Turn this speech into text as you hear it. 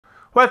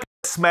Welcome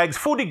to Smeg's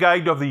Foodie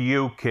Guide of the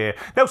UK.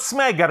 Now,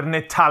 Smeg are an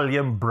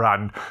Italian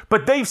brand,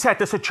 but they've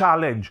set us a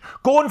challenge.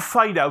 Go and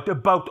find out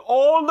about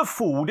all the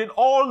food in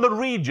all the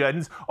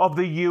regions of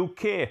the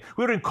UK.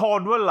 We were in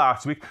Cornwall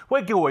last week.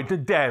 We're going to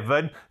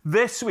Devon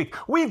this week.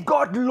 We've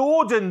got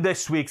loads in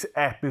this week's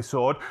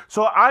episode.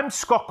 So I'm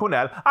Scott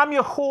Cornell. I'm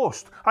your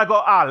host. I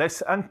got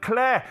Alice and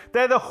Claire.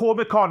 They're the home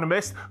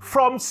economists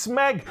from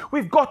Smeg.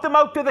 We've got them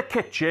out of the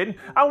kitchen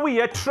and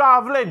we are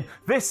travelling.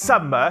 This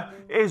summer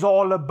is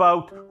all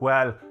about,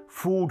 well,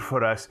 food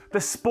for us. The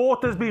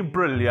sport has been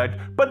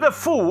brilliant, but the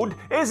food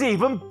is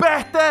even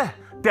better.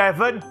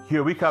 Devon,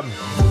 here we come.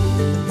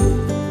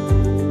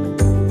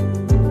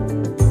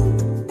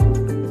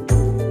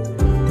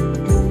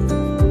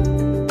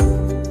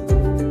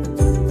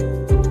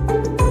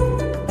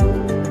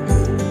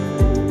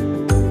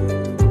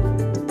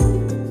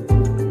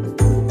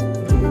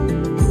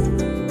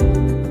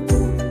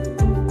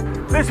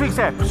 This week's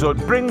episode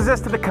brings us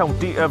to the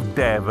county of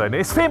Devon.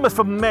 It's famous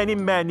for many,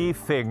 many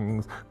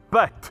things,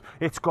 but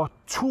it's got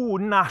 2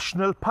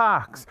 national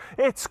parks.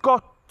 It's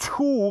got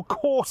 2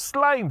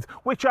 coastlines,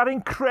 which are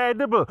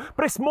incredible,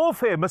 but it's more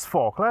famous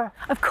for, Claire?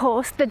 Of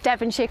course, the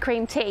Devonshire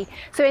cream tea.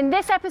 So in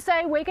this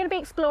episode, we're going to be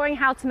exploring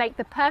how to make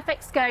the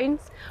perfect scones.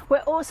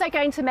 We're also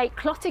going to make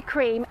clotted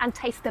cream and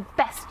taste the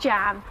best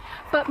jam.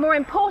 But more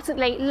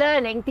importantly,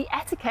 learning the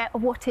etiquette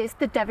of what is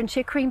the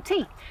Devonshire cream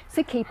tea.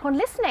 So keep on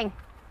listening.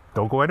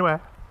 Don't go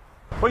anywhere.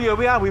 Well, here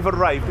we are. We've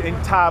arrived in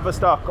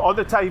Tavistock on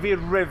the Tavy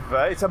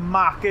River. It's a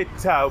market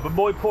town, but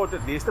more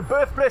importantly, it's the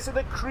birthplace of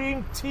the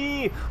cream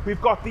tea.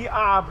 We've got the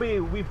Abbey,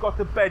 we've got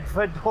the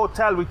Bedford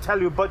Hotel. We'll tell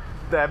you about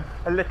them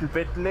a little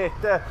bit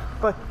later.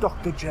 But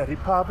Dr. Jerry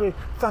Parby,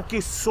 thank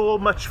you so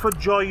much for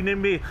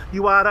joining me.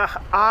 You are an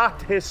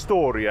art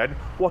historian.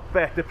 What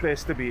better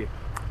place to be?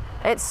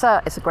 It's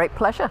a great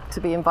pleasure to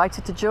be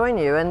invited to join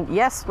you. And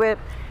yes, we're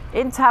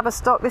in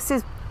Tavistock. This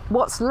is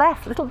what's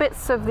left, little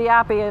bits of the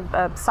Abbey,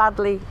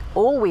 sadly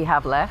all we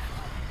have left.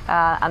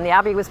 And the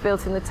Abbey was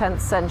built in the 10th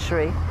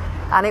century,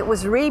 and it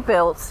was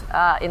rebuilt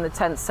in the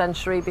 10th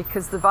century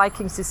because the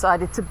Vikings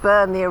decided to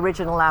burn the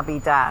original Abbey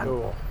down.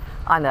 Oh.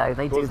 I know,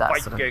 they do that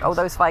sort of. Oh,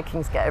 those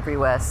Vikings get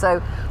everywhere.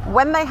 So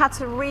when they had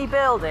to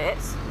rebuild it,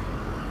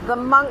 the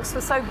monks were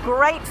so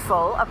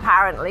grateful,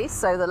 apparently,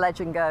 so the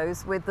legend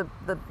goes, with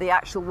the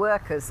actual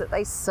workers, that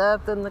they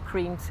served them the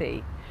cream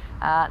tea.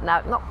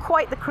 Now, not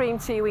quite the cream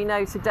tea we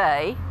know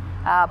today,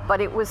 but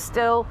it was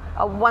still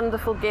a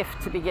wonderful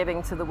gift to be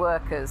giving to the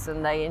workers,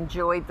 and they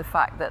enjoyed the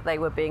fact that they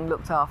were being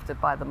looked after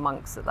by the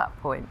monks at that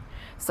point.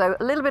 So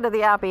a little bit of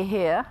the Abbey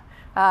here.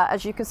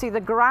 As you can see,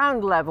 the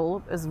ground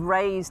level is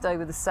raised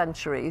over the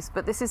centuries,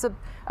 but this is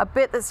a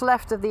bit that's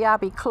left of the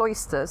Abbey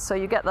cloisters, so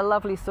you get the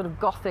lovely sort of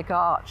Gothic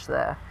arch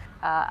there.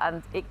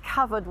 And it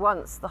covered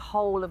once the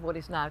whole of what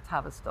is now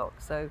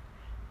Tavistock. So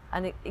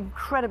an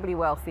incredibly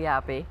wealthy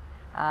Abbey.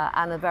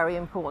 And a very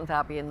important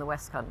abbey in the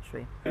West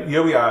Country.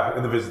 Here we are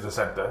in the visitor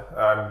centre,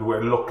 and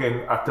we're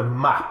looking at a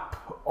map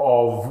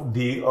of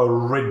the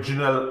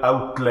original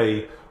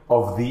outlay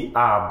of the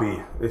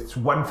abbey. It's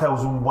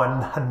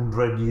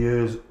 1,100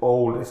 years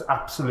old. It's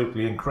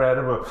absolutely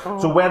incredible.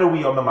 So where are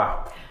we on the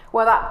map?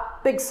 Well,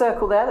 that big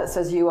circle there that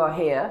says "You are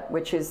here,"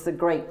 which is the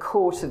great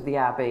court of the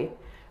abbey,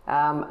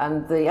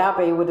 and the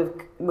abbey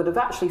would have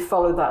actually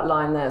followed that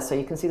line there. So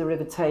you can see the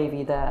River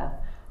Tavy there.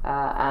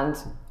 And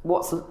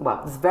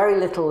there's very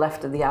little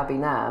left of the Abbey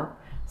now.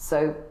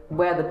 So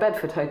where the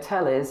Bedford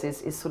Hotel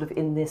is sort of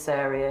in this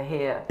area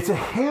here. It's a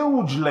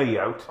huge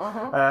layout.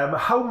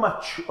 How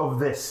much of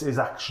this is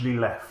actually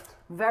left?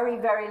 Very,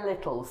 very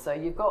little. So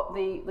you've got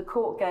the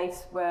court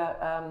gate where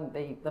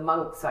the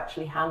monks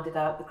actually handed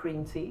out the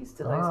cream teas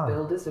to those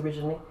builders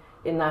originally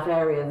in that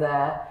area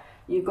there.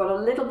 You've got a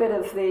little bit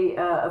of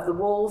the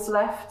walls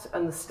left,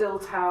 and the still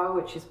tower,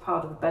 which is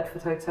part of the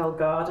Bedford Hotel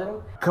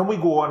garden. Can we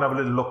go and have a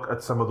little look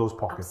at some of those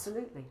pockets?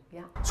 Absolutely,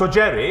 yeah. So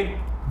Jerry,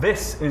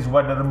 this is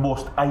one of the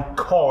most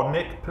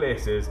iconic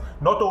places,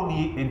 not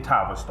only in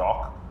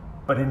Tavistock,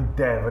 but in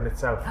Devon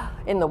itself.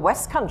 In the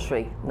West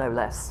Country, no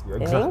less. Yeah,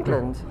 exactly. In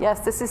England.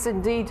 Yes, this is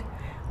indeed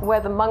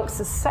where the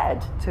monks are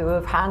said to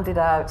have handed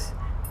out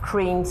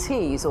cream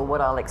teas, or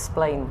what I'll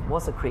explain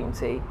was a cream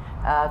tea,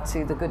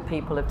 to the good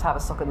people of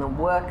Tavistock and the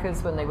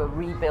workers when they were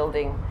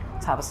rebuilding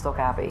Tavistock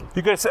Abbey.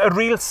 You get a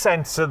real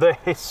sense of the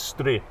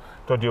history,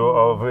 don't you,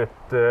 of it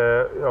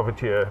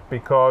here,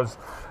 because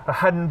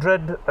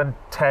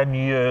 110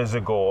 years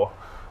ago,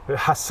 the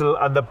hustle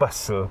and the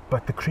bustle,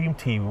 but the cream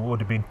tea would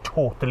have been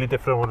totally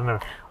different, wouldn't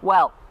it?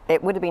 Well,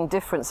 it would have been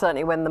different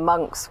certainly when the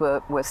monks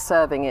were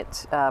serving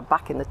it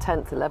back in the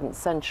 10th, 11th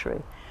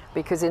century.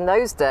 Because in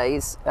those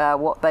days,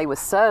 what they were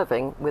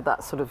serving with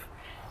that sort of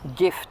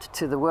gift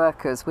to the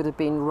workers would have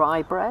been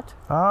rye bread.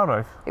 Ah,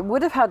 right. It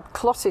would have had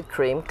clotted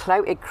cream,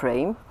 clotted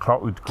cream,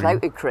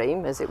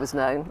 as it was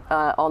known,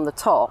 on the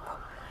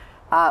top,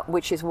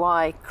 which is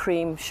why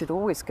cream should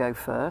always go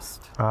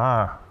first.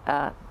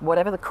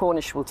 Whatever the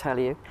Cornish will tell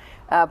you.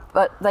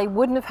 But they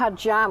wouldn't have had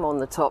jam on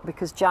the top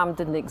because jam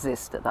didn't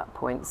exist at that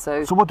point.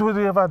 So what would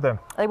they have had then?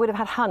 They would have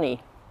had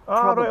honey.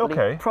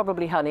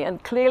 Probably honey,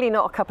 and clearly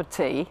not a cup of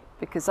tea,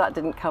 because that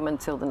didn't come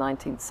until the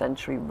 19th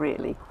century,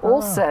 really.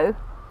 Also,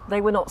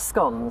 they were not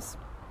scones,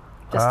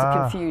 just to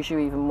confuse you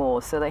even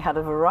more. So they had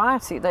a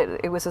variety.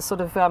 It was a sort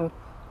of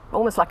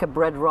almost like a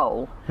bread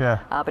roll,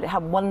 but it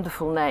had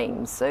wonderful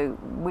names. So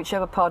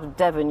whichever part of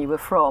Devon you were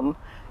from,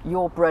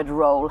 your bread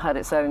roll had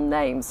its own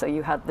name. So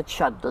you had the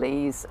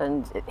Chudleys,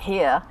 and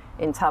here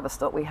in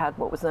Tavistock we had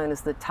what was known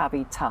as the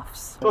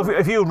Tavi-Tuffs. So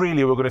if you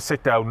really were going to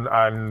sit down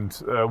and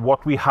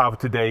what we have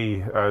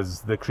today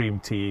as the cream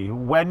tea,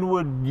 when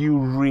would you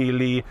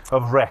really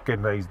have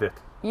recognised it?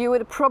 You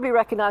would probably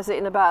recognise it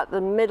in about the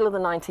middle of the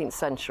 19th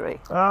century.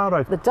 Ah,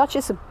 right. The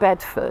Duchess of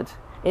Bedford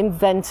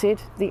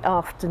invented the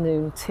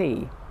afternoon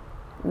tea.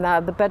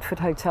 Now, the Bedford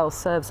Hotel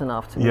serves an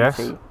afternoon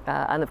tea,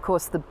 and of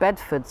course the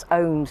Bedfords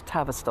owned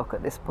Tavistock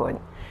at this point.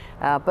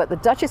 But the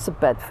Duchess of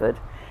Bedford,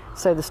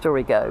 so the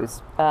story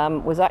goes,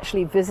 was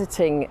actually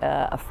visiting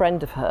a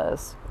friend of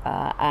hers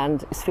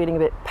and was feeling a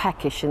bit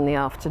peckish in the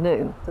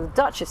afternoon. So the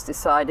Duchess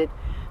decided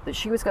that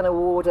she was going to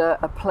order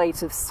a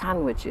plate of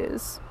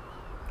sandwiches,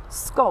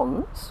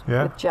 scones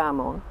with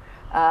jam on,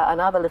 and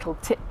other little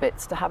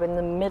tidbits to have in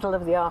the middle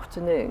of the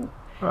afternoon.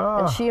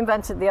 And she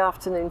invented the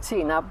afternoon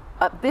tea. Now,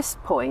 at this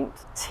point,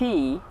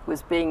 tea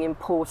was being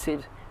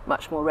imported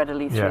much more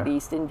readily through the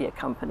East India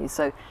Company.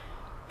 So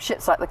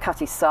ships like the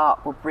Cutty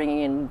Sark were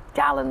bringing in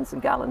gallons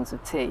and gallons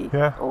of tea,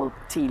 or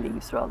tea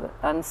leaves rather.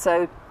 And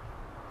so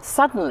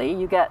suddenly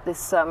you get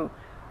this,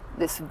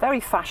 this very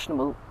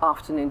fashionable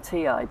afternoon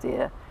tea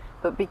idea,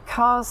 but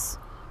because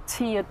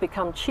tea had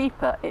become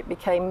cheaper, it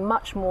became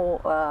much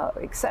more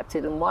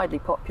accepted and widely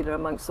popular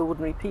amongst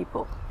ordinary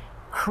people.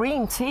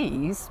 Cream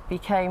teas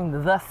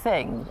became the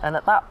thing, and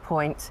at that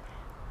point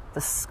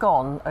the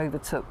scone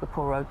overtook the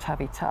poor old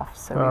Tavi-Tuff,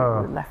 so we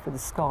were left with the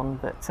scone.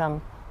 But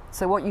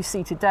so what you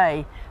see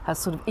today has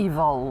sort of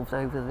evolved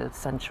over the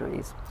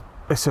centuries.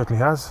 It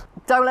certainly has.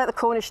 Don't let the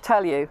Cornish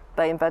tell you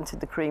they invented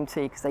the cream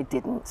tea, because they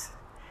didn't.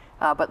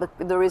 But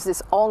there is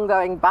this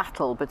ongoing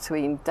battle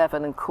between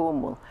Devon and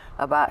Cornwall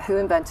about who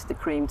invented the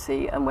cream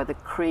tea and whether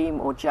cream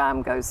or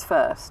jam goes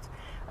first.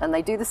 And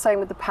they do the same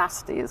with the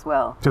pasty as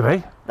well. Do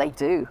they? They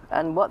do.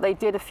 And what they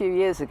did a few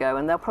years ago,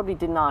 and they'll probably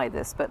deny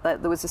this, but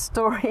there was a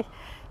story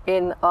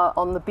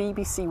on the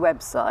BBC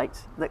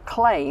website that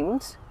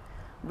claimed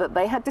that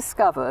they had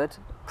discovered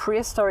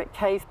prehistoric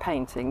cave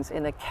paintings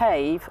in a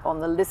cave on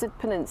the Lizard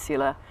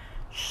Peninsula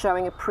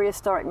showing a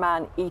prehistoric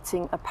man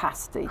eating a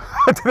pasty.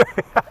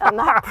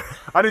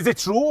 And is it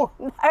true?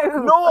 No.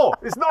 No,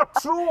 it's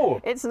not true.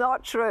 It's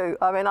not true.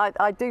 I mean,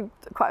 I do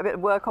quite a bit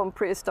of work on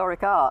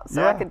prehistoric art,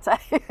 so I can tell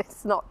you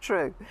it's not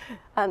true.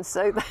 And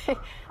so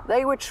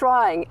they were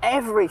trying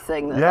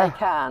everything that they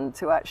can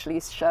to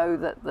actually show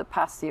that the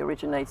pasty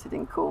originated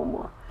in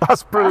Cornwall.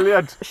 That's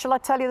brilliant. Shall I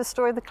tell you the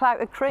story of the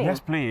clotted cream? Yes,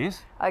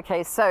 please.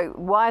 Okay, so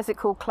why is it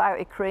called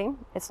clotted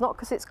cream? It's not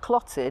because it's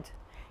clotted.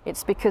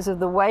 It's because of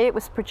the way it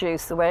was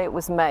produced, the way it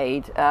was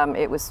made.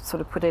 It was sort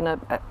of put in a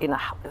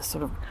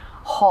sort of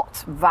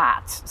hot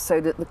vat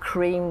so that the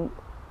cream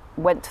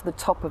went to the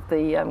top of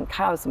the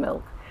cow's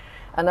milk.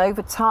 And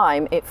over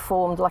time, it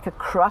formed like a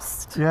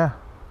crust. Yeah.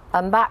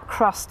 And that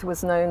crust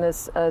was known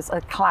as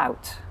a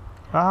clout.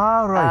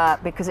 Ah,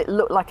 right. Because it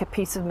looked like a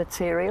piece of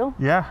material.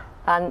 Yeah.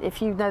 And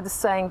if you know the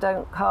saying,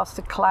 don't cast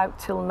a clout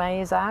till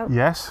May is out.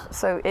 Yes.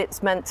 So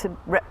it's meant to,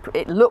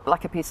 it looked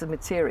like a piece of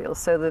material.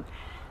 So the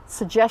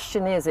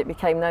suggestion is it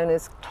became known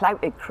as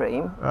clouted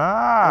cream,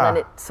 and then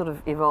it sort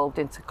of evolved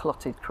into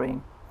clotted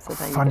cream. So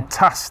there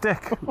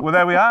Fantastic. You go. Well,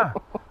 there we are.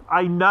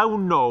 I now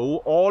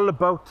know all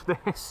about the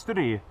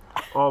history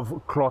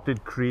of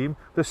clotted cream,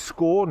 the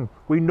scone.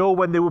 We know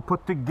when they were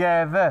put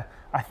together.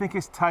 I think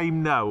it's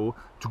time now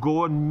to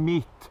go and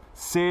meet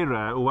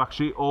Sarah, who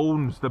actually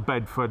owns the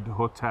Bedford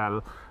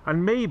Hotel,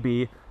 and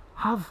maybe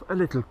have a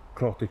little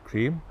clotted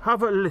cream,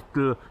 have a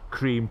little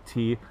cream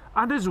tea,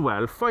 and as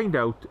well find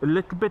out a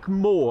little bit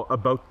more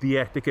about the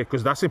etiquette,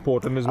 because that's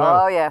important as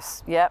well. Oh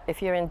yes, yeah.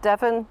 If you're in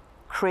Devon,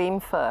 cream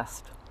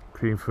first.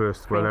 Cream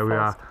first. Cream well, there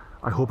first. we are.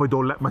 I hope I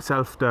don't let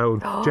myself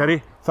down.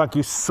 Jerry, thank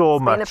you so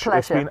much. It's been a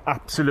pleasure. It's been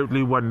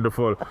absolutely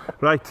wonderful.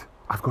 Right,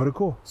 I've got to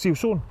go. See you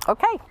soon.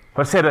 Okay.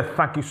 Well, Sarah,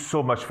 thank you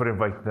so much for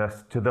inviting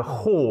us to the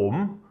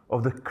home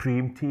of the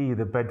cream tea,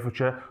 the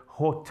Bedfordshire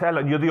Hotel,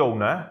 and you're the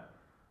owner,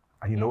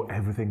 and you know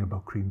everything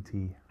about cream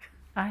tea.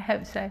 I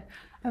hope so.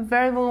 A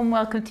very warm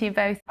welcome to you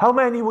both. How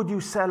many would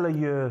you sell a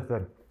year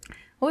then?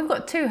 Well, we've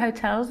got two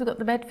hotels. We've got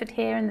the Bedford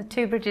here and the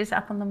Two Bridges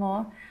up on the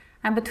moor.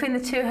 And between the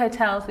two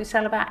hotels, we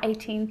sell about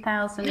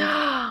 18,000 cream teas a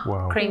year.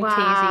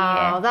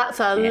 Wow, that's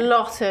a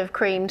lot of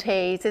cream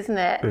teas, isn't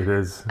it? It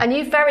is. And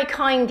you've very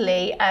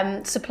kindly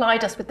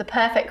supplied us with the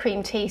perfect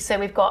cream tea. So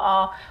we've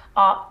got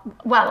our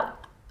well,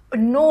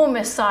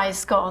 enormous size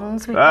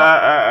scones. We've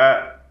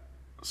got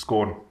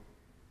Scone.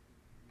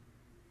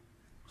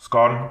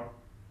 Scone.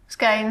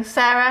 Scones.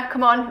 Sarah,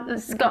 come on,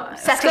 let's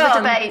settle the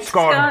debate.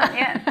 Scone. Scone,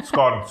 yeah.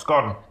 Scone.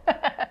 Scone.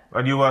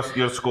 And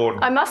you're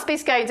scone. I must be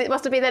scones. It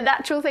must have been the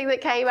natural thing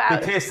that came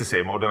out. They taste the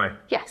same, don't they?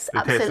 Yes, they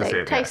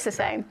absolutely. Taste the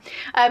same.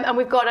 And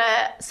we've got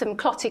some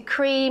clotted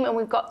cream and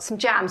we've got some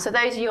jam. So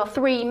those are your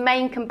three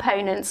main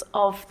components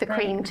of the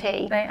cream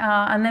tea. They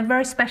are, and they're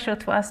very special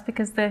to us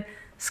because the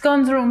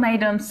scones are all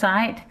made on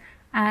site,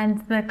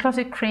 and the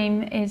clotted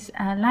cream is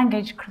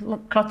language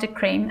clotted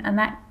cream, and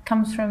that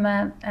comes from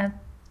a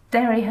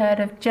dairy herd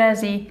of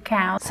Jersey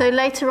cows. So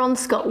later on,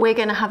 Scott, we're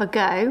going to have a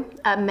go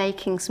at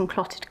making some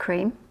clotted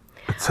cream.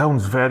 It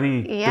sounds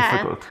very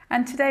difficult.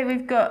 And today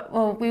we've got,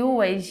 well, we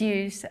always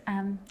use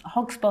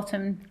hog's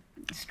bottom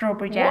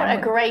strawberry jam. What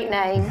a great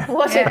name.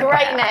 What a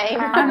great name.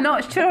 I'm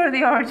not sure of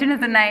the origin of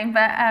the name,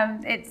 but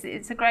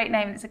it's a great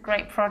name. It's a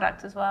great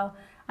product as well.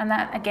 And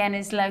that, again,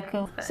 is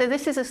local. So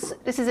this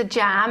is a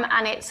jam,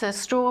 and it's a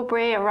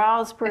strawberry, a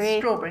raspberry.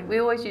 It's strawberry. We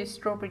always use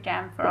strawberry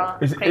jam for our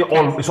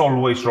It's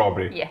always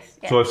strawberry? Yes.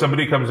 So if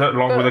somebody comes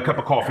along with a cup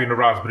of coffee and a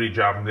raspberry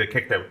jam, they're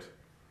kicked out?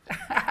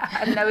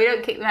 No, we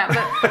don't kick them out,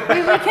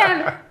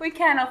 but we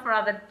can offer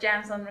other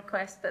jams on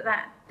request. But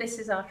this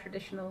is our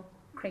traditional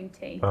cream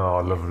tea. Oh,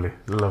 lovely,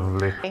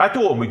 lovely. At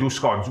home we do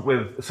scones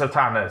with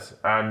sultanas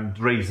and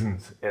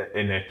raisins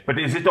in it. But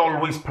is it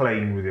always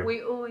plain with you?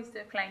 We always do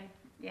plain.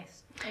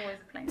 Yes, always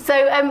plain.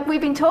 So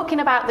we've been talking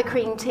about the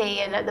cream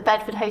tea and at the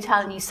Bedford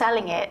Hotel and you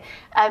selling it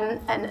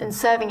and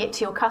serving it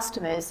to your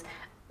customers.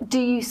 Do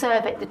you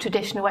serve it the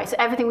traditional way? So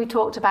everything we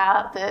talked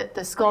about,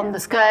 the scone, the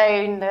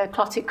scone, the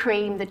clotted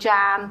cream, the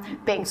jam,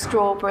 being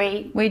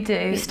strawberry. We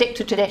do. You stick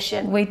to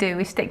tradition. We do.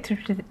 We stick to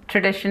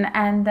tradition,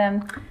 and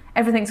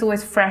everything's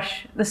always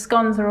fresh. The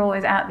scones are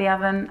always out the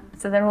oven,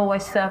 so they're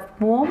always served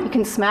warm. You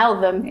can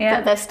smell them. Yeah.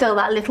 That they're still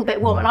that little bit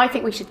warm. And I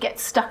think we should get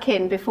stuck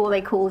in before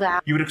they cool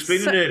down. You were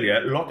explaining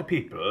earlier, a lot of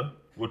people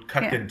would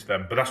cut into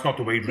them, but that's not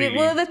the way really.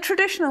 Well, the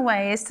traditional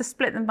way is to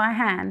split them by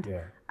hand.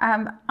 Yeah.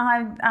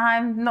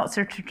 I'm not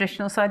so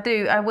traditional, so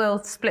I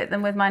will split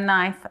them with my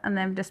knife and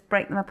then just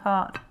break them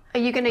apart. Are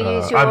you going to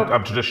use your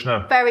I'm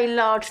traditional. very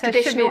large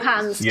traditional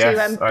hands to break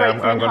them in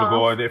half? I'm going to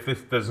go. If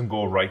this doesn't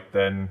go right,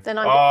 then.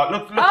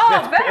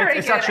 I'm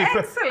very good,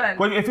 excellent.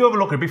 Well, if you have a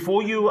look at it,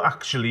 before you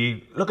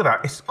actually look at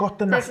that, it's got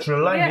the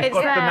natural line. yeah, it's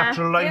got it's the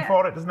natural line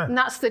for it, doesn't it? And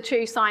that's the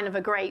true sign of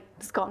a great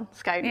scone.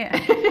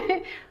 Yeah.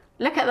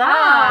 Look at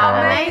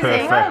that,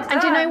 amazing. Perfect.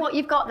 And do you know what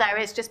you've got there?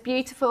 It's just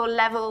beautiful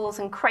levels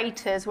and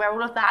craters where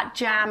all of that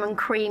jam and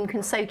cream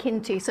can soak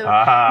into. So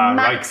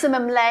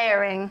maximum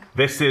layering.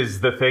 This is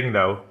the thing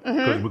though,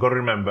 because we've got to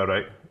remember,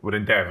 right, we're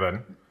in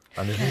Devon,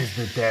 and it is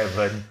the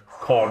Devon,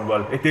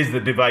 Cornwall. It is the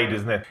divide,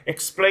 isn't it?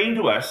 Explain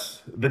to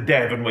us the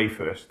Devon way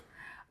first.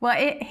 Well,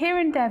 here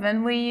in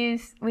Devon,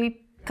 we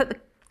put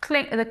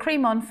the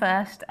cream on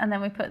first, and then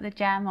we put the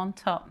jam on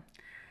top.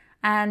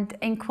 And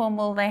in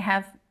Cornwall, they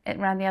have it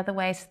round the other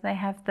way, so they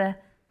have the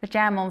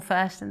jam on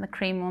first and the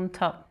cream on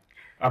top.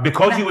 And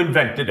because you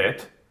invented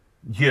it,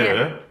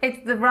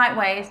 it's the right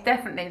way. It's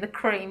definitely the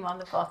cream on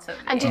the bottom.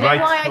 And do you know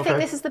why I think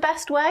this is the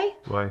best way?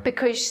 Why?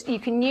 Because you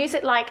can use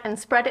it and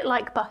spread it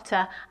like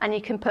butter, and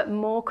you can put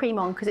more cream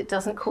on because it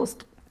doesn't cause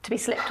to be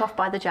slipped off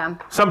by the jam.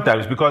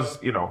 Sometimes, because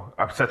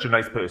I'm such a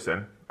nice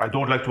person, I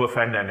don't like to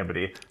offend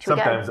anybody.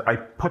 Sometimes I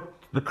put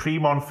the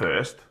cream on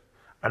first,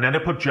 and then I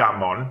put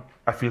jam on.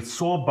 I feel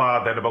so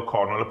bad then about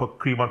Cornwall. I put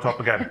cream on top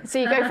again. So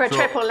you go for a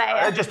triple layer.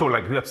 I just don't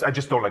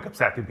like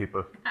upsetting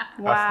people.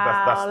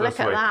 Wow, look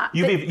at that.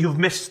 You've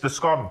missed the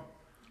scone.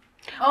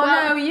 Oh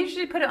no, we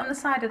usually put it on the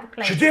side of the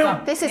plate. You do?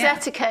 This is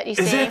etiquette, you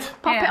see. Is it?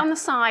 Pop it on the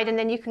side, and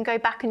then you can go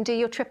back and do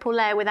your triple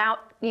layer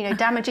without,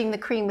 damaging the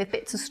cream with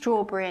bits of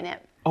strawberry in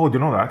it. Oh, do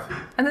you know that?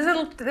 And there's a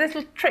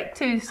little trick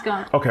too,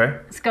 Scott. Okay.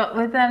 Scott,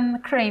 with the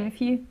cream, if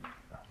you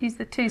use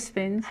the 2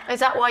 spoons. Is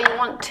that why you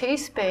want 2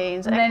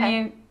 spoons? And then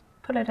you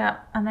pull it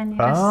up, and then you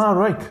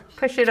just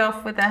push it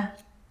off with a...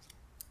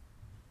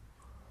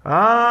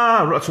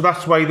 Right. So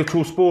that's why the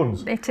 2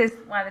 spoons. It is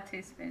why the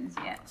 2 spoons,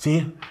 yeah.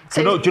 See,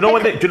 do you know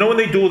when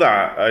they do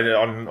that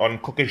on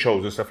cooking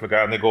shows and stuff like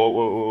that, and they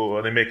go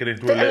and they make it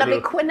into a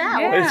lovely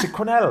quenelle. Yeah. It's a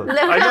quenelle.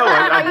 I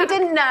know. You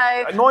didn't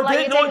know. No, I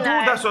didn't know.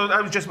 That. So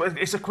I was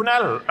it's a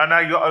quenelle,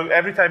 and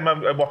every time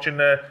I'm watching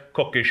a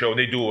cooking show,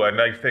 they do,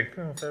 and I think,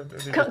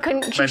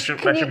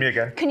 mention me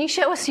again. Can you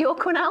show us your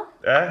quenelle?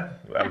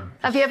 Well,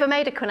 have you ever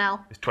made a quenelle?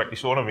 It's 20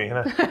 stone on me,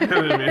 isn't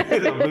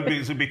it?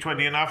 It'll be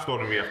 20 and a half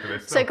stone on me after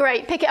this. So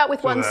great. Pick it up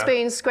with 1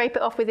 spoon, scrape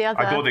it off with the other.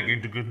 I don't think you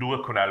can do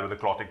a quenelle with a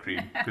clotted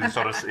cream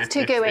because it's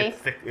too gooey.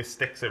 It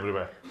sticks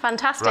everywhere.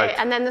 Fantastic. Right.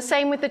 And then the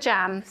same with the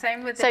jam.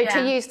 Same with the jam. So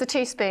to use the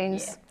 2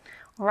 spoons. Yeah.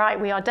 Right,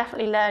 we are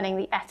definitely learning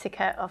the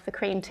etiquette of the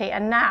cream tea.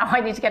 And now I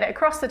need to get it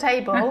across the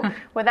table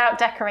without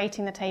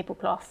decorating the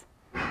tablecloth.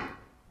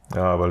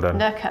 Oh, well done.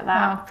 Look at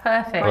that. Oh,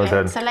 perfect. Well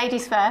done. So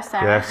ladies first,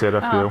 Sarah. Yes,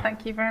 yeah,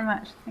 thank you very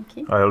much. Thank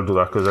you. I'll do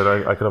that because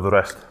I can have the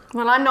rest.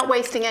 Well, I'm not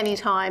wasting any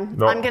time.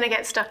 No. I'm going to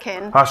get stuck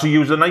in. So you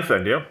use a knife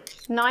then, do you?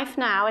 Knife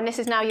now, and this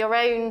is now your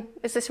own,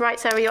 is this right,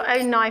 Sarah? Your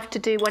own knife to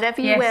do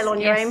whatever you will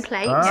on your own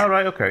plate.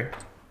 Right, okay.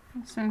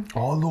 Awesome.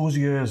 All those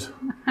years.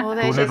 Doing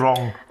it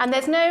wrong. And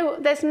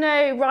there's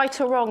no right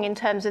or wrong in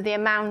terms of the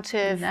amount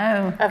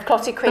of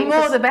clotted cream. The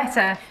more the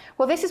better.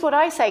 Well, this is what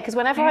I say, because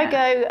whenever I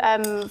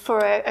go for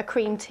a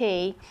cream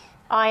tea,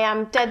 I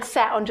am dead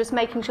set on just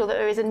making sure that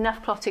there is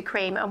enough clotted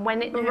cream. And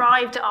when it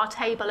arrived at our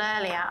table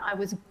earlier, I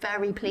was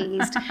very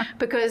pleased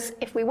because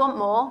if we want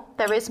more,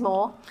 there is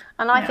more.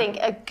 And I think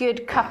a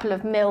good couple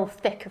of mil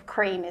thick of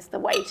cream is the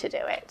way to do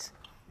it.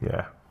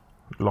 Yeah,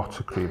 lots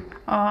of cream.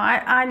 Oh,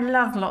 I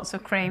love lots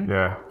of cream.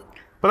 Yeah.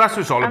 But that's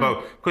what it's all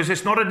about, because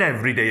it's not an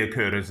everyday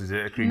occurrence, is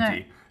it, a cream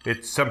tea?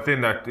 It's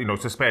something that, you know,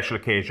 it's a special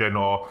occasion,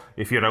 or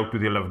if you're out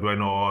with your loved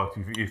one, or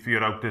if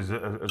you're out as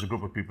a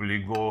group of people,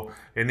 you go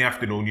in the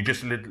afternoon, you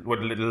just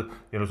want a little,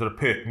 you know, sort of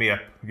perk me up.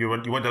 You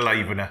want a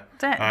livener.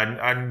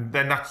 And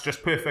then that's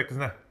just perfect,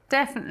 isn't it?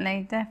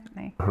 Definitely,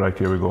 definitely. Right,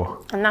 here we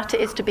go. And that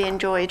it is to be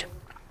enjoyed.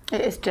 It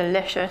is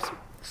delicious.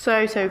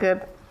 So, so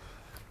good.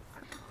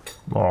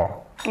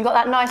 Oh. You've got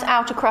that nice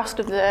outer crust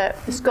of the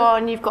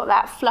scone, you've got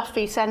that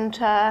fluffy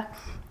centre,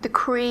 the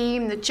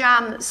cream, the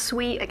jam that's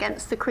sweet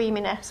against the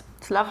creaminess.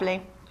 It's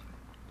lovely.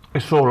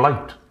 It's so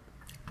light.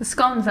 The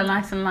scones are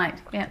nice and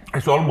light, yeah.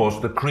 It's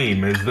almost, the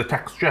cream is the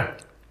texture.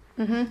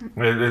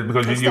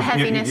 Because it's the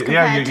heaviness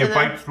compared to you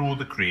bite through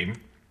the cream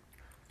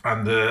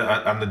and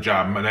the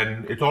jam, and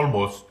then it's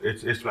almost,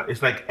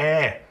 it's like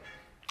air.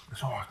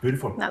 It's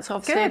beautiful. That's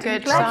obviously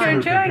good. Glad you're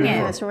enjoying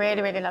it. It's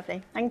really, really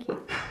lovely. Thank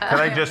you. Can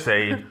I just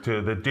say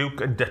to the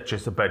Duke and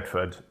Duchess of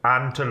Bedford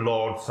and to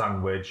Lord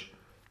Sandwich,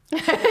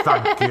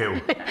 thank you.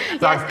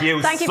 Thank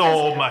you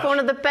so much. For one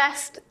of the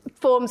best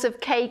forms of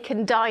cake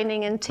and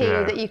dining and tea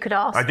that you could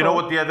ask for. Do you know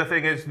what the other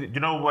thing is? Do you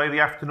know why the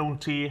afternoon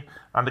tea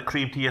and the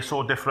cream tea are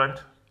so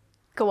different?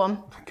 Go on.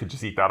 You could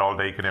just eat that all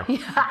day, can you?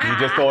 You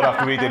just don't have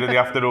to eat it in the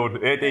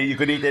afternoon. You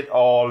could eat it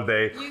all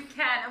day. You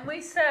can, and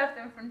we serve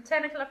them from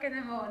 10 o'clock in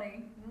the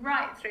morning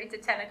right through to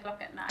 10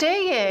 o'clock at night. Do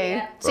you?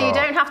 Yeah. So you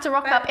don't have to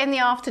rock up in the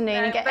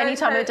afternoon and get any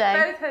time of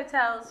day? Both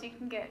hotels, you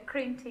can get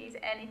cream teas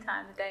any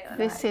time of day or night.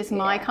 This is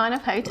my kind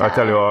of hotel. I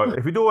tell you what,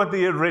 if you don't want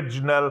the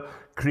original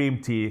cream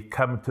tea,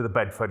 come to the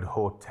Bedford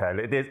Hotel.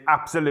 It is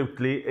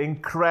absolutely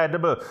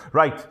incredible.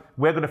 Right,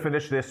 we're going to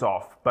finish this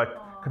off, but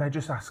can I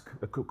just ask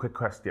a quick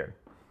question?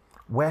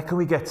 Where can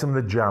we get some of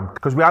the jam?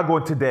 Because we are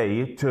going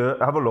today to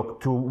have a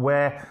look to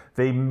where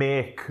they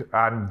make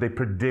and they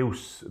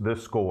produce the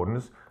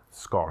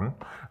scone,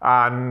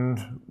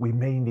 and we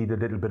may need a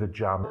little bit of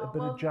jam.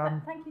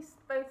 Thank you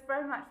both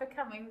very much for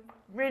coming.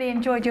 Really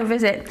enjoyed your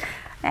visit.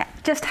 It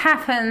just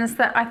happens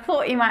that I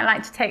thought you might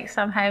like to take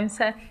some home,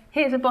 so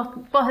here's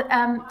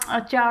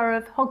a jar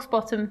of Hog's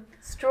Bottom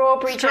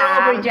strawberry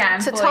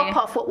jam to top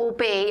off what will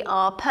be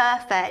our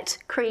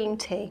perfect cream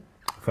tea.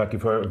 Thank you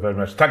very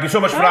much. Thank you so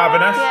much for having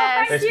us.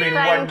 Yes, it's been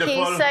wonderful.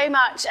 Thank you so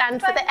much.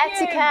 And for the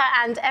etiquette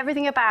and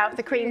everything about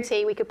the cream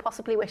tea we could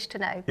possibly wish to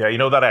know. Yeah, you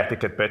know that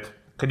etiquette bit.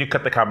 Can you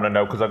cut the camera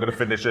now, because I'm going to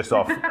finish this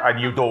off and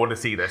you don't want to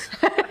see this.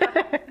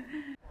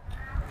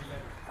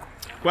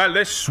 Well,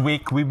 this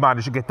week we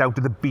managed to get down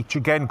to the beach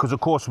again, because of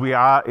course we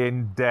are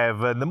in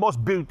Devon, the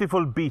most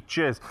beautiful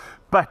beaches.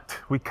 But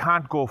we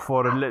can't go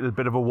for a little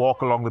bit of a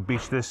walk along the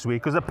beach this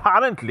week, because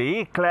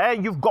apparently, Claire,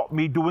 you've got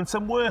me doing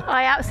some work.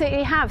 I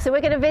absolutely have. So we're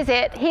going to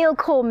visit Hele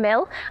Corn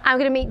Mill. I'm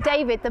going to meet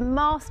David, the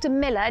master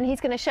miller, and he's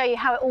going to show you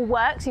how it all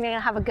works. You're going to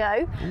have a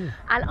go.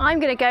 And I'm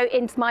going to go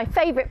into my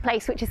favourite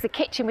place, which is the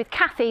kitchen with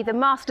Kathy, the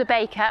master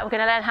baker. We're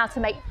going to learn how to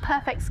make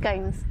perfect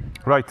scones.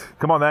 Right,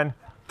 come on then,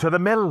 to the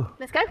mill.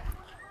 Let's go.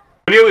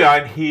 Here we are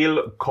in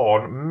Hele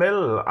Corn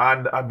Mill,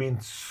 and I've been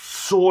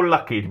so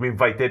lucky to be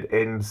invited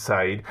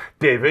inside.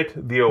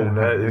 David, the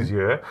owner, is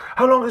here.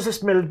 How long has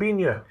this mill been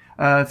here?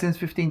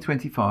 Since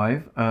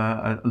 1525,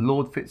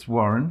 Lord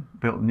Fitzwarren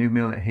built a new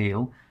mill at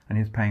Hele, and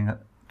he was paying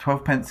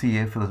 12 pence a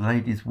year for the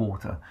ladies'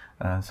 water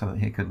so that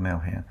he could mill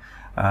here.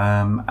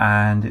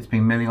 And it's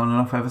been milling on and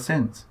off ever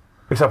since.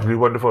 It's absolutely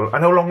wonderful.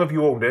 And how long have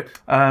you owned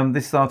it?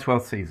 This is our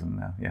 12th season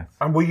now, yes.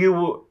 And were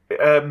you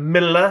a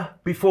miller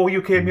before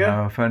you came here?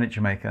 No, a furniture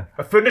maker.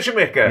 A furniture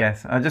maker?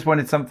 Yes, I just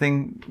wanted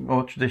something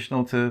more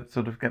traditional to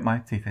sort of get my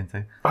teeth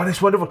into. And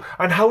it's wonderful.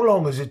 And how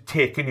long has it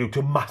taken you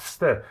to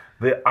master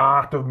the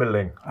art of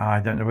milling?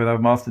 I don't know whether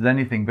I've mastered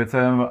anything, but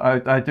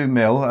I do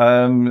mill.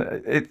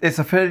 It's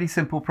a fairly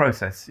simple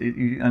process,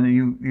 and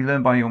you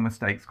learn by your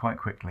mistakes quite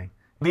quickly.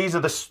 These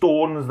are the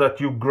stones that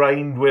you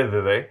grind with,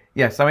 are they?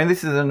 Yes, I mean,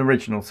 this is an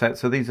original set,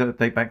 so these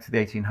date back to the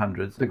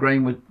 1800s. The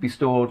grain would be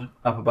stored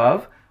up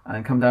above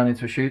and come down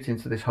into a chute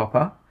into this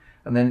hopper,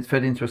 and then it's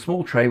fed into a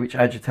small tray which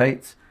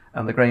agitates,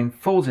 and the grain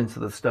falls into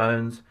the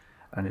stones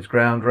and is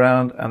ground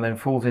round and then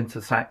falls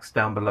into sacks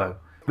down below.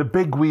 The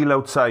big wheel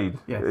outside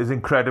is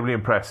incredibly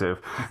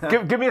impressive.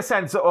 Give me a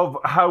sense of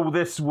how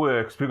this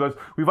works, because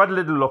we've had a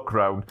little look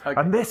round,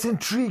 and this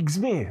intrigues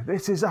me.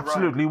 This is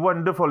absolutely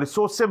wonderful. It's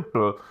so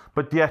simple,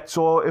 but yet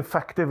so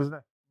effective, isn't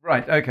it?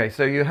 Right, okay,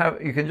 so you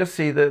can just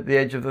see the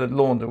edge of the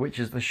launder, which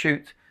is the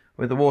chute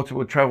where the water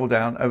will travel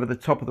down over the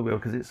top of the wheel,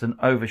 because it's an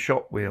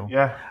overshot wheel.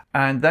 Yeah.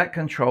 And that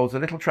controls a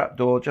little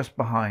trapdoor just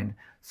behind,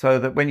 so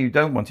that when you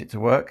don't want it to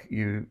work,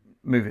 you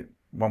move it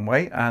one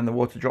way and the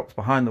water drops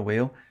behind the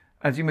wheel.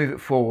 As you move it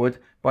forward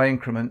by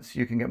increments,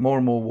 you can get more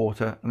and more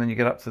water, and then you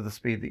get up to the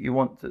speed that you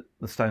want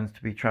the stones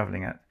to be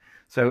travelling at.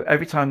 So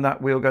every time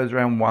that wheel goes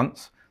around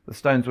once, the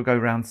stones will go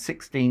round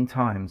 16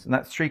 times, and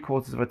that's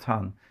 3/4 of a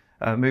ton,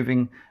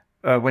 moving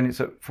when it's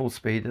at full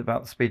speed,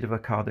 about the speed of a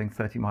car doing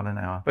 30 miles an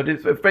hour. But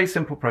it's a very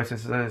simple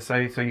process, as I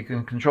say, so you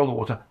can control the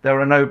water. There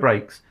are no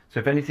brakes, so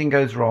if anything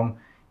goes wrong,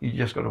 you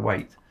just got to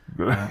wait.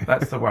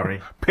 That's the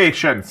worry.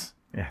 Patience.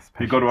 Yes,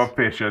 you've got to have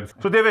patience.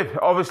 So David,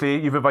 obviously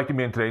you've invited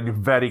me in today and you're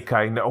very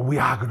kind. We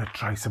are going to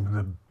try some of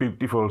the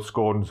beautiful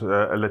scones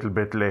a little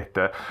bit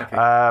later. Okay.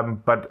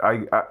 But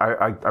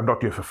I'm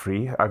not here for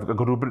free. I've got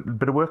to do a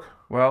bit of work.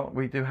 Well,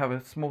 we do have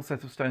a small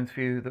set of stones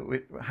for you that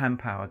we're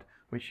hand-powered,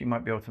 which you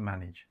might be able to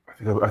manage.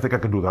 I think I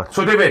can do that.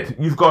 So David,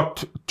 you've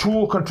got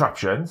 2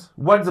 contraptions.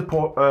 One's a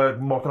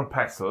mortar and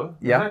pestle,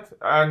 yeah, isn't it?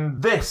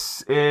 And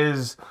this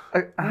is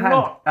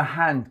a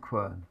hand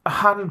quern. A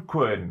hand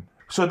quern.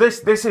 So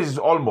this is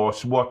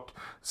almost what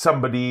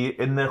somebody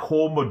in their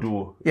home would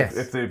do, yes,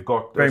 if they've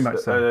got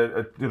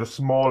a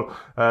small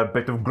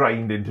bit of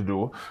grinding to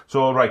do.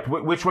 So right,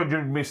 which one do you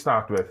want me to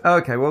start with?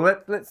 Okay, well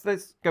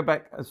let's go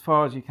back as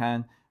far as you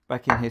can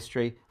back in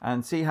history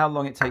and see how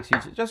long it takes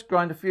you to just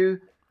grind a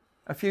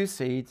few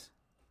seeds.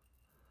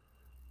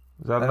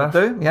 Is that enough?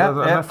 Do? Yeah,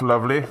 enough.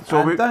 Lovely.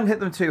 So don't hit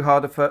them too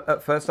hard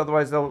at first,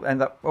 otherwise they'll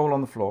end up all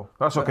on the floor.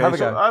 That's okay. Have a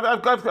so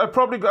go. I've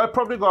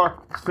probably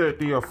got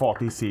 30 or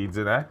 40 seeds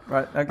in there.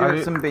 Right. Now give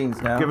it some beans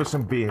now. Give us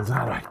some beans.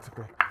 All right.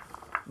 Okay.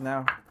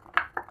 Now.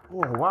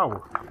 Oh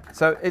wow.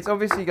 So it's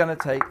obviously going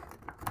to take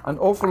an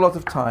awful lot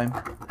of time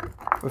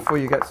before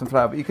you get some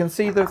flour, but you can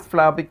see the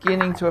flour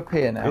beginning to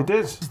appear now. It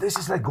is. This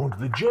is like going to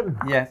the gym.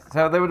 Yes.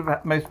 So they would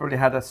have most probably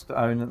had a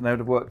stone, and they would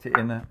have worked it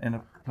in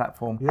a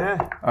platform.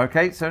 Yeah.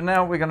 Okay. So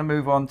now we're going to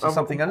move on to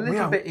something a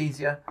little bit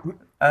easier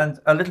and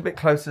a little bit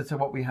closer to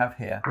what we have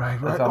here.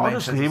 Right.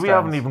 Honestly, we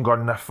haven't even got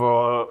enough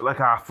for like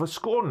half a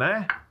scone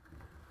there.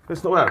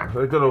 It's not.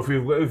 Well, I don't know if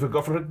you've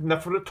got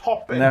enough for a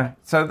topping. No.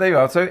 So there you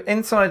are. So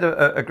inside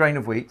a grain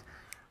of wheat,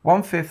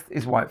 1/5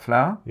 is white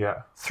flour.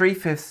 Yeah.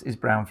 3/5 is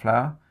brown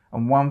flour.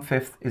 And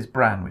 1/5 is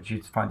bran, which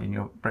you'd find in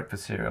your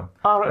breakfast cereal.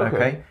 Oh, right,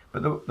 okay.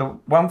 But the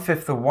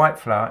 1/5 of white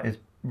flour is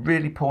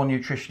really poor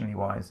nutritionally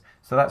wise.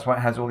 So that's why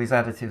it has all these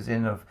additives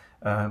in of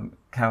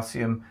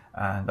calcium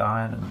and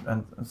iron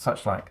and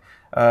such like.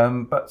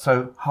 But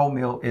so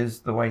wholemeal is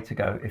the way to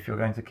go if you're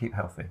going to keep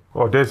healthy.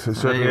 Oh, it is. It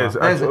certainly is.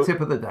 There's a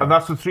tip of the day. And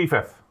that's the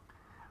 3/5.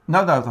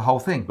 No, the whole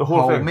thing. The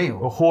whole thing. meal.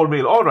 The whole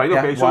meal. All right.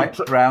 Okay. Yeah, white,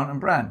 brown, and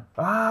bran.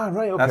 Ah,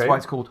 right. Okay. That's why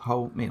it's called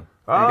wholemeal.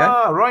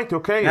 Right,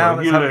 okay. Now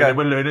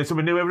We're learning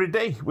something new every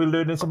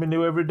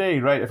day.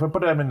 Right, if I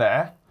put them in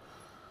there.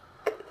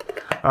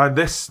 And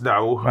this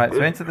now. Right,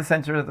 so into the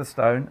centre of the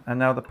stone, and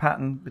now the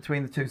pattern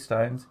between the 2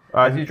 stones.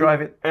 As you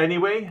drive it.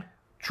 Anyway?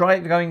 Try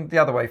it going the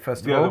other way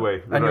first of all. The other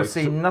way. And you'll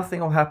see nothing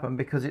will happen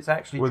because it's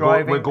actually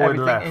driving everything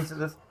left. into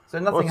the... So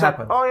nothing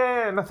happens. Oh,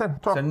 yeah, nothing.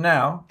 So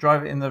now,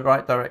 drive it in the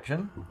right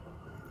direction.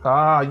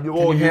 You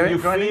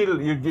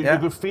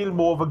can feel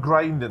more of a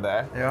grind in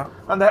there. Yeah.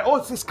 And there,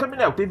 it's coming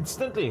out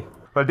instantly.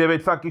 Well,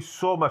 David, thank you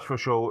so much for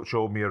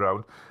showing me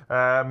around.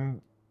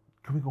 Can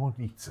we go and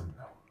eat some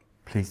now?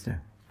 Please do.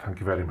 Thank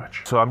you very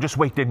much. So I'm just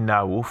waiting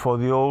now for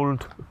the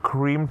old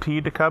cream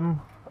tea to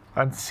come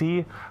and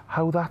see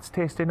how that's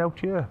tasting out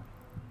here.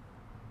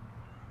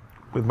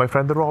 With my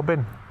friend the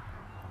Robin.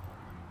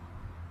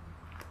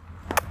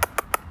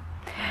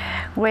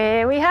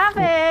 Here we have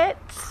it.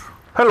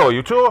 Hello,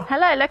 you two.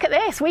 Hello, look at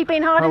this. We've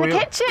been hard in the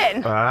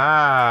kitchen.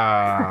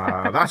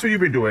 That's what you've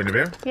been doing, have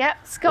you? Yep.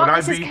 Scott,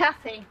 this is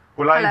Kathy.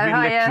 Well, I've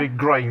been literally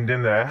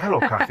grinding there. Hello,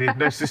 Kathy.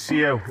 Nice to see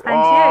you. And you.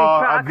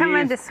 Right, I'll come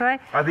round this way.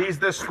 Are these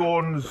the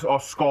scones or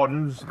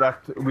scones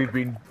that we've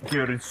been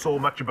hearing so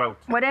much about?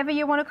 Whatever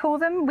you want to call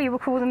them, we will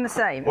call them the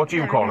same. What do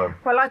you call them?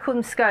 Well, I call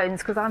them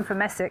scones because I'm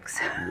from Essex.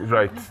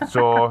 Right.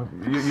 So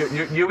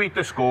you eat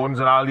the scones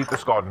and I'll eat the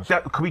scones.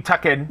 Can we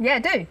tuck in? Yeah,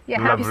 do.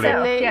 Yeah, help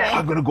yourself. Yeah.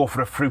 I'm going to go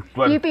for a fruit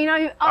one. You've been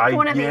up for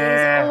one of these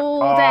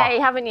all day,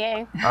 haven't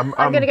you? I'm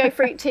going to go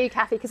fruit too,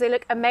 Kathy, because they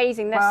look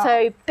amazing. They're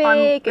so big.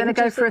 I'm going to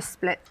go for a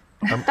split.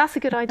 That's a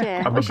good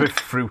idea. I'm a bit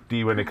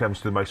fruity when it comes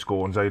to my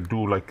scones. I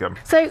do like them.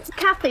 So,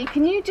 Kathy,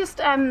 can you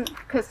just,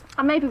 because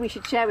maybe we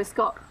should share with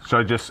Scott. So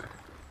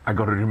I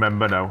got to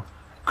remember now,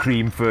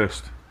 cream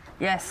first.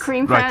 Yes.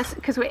 Cream first,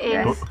 because we're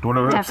in. Don't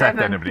want to upset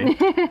anybody.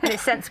 And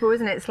it's sensible,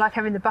 isn't it? It's like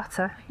having the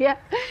butter. Yeah.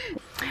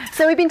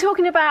 So we've been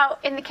talking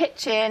about in the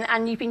kitchen,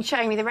 and you've been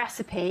showing me the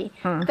recipe.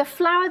 The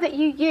flour that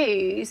you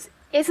use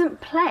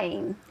isn't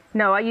plain.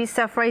 No, I use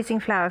self-raising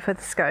flour for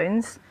the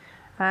scones.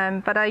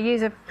 But I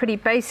use a pretty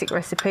basic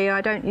recipe.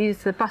 I don't use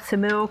the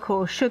buttermilk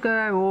or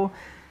sugar or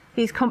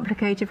these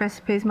complicated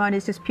recipes. Mine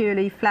is just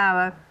purely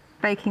flour,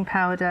 baking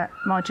powder,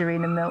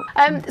 margarine and milk.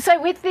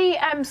 So with the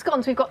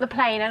scones, we've got the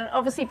plain, and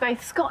obviously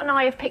both Scott and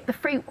I have picked the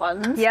fruit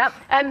ones. Yep.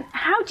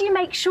 How do you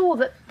make sure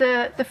that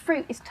the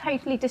fruit is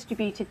totally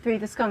distributed through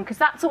the scone? Because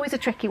that's always a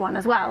tricky one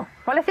as well.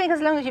 Well, I think as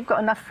long as you've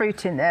got enough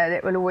fruit in there,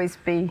 it will always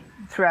be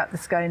throughout the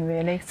scone,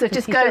 really. So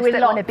just go with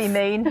lots. Don't want to be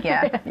mean.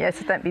 Yeah,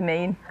 so don't be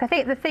mean. I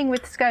think the thing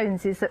with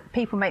scones is that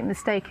people make the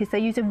mistake is they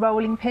use a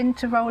rolling pin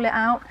to roll it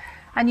out.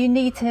 and you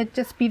need to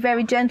just be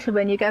very gentle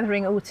when you're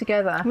gathering it all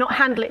together. Not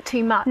handle it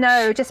too much.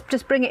 No,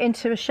 just bring it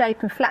into a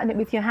shape and flatten it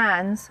with your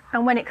hands.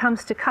 And when it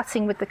comes to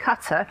cutting with the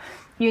cutter,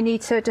 you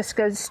need to just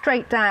go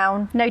straight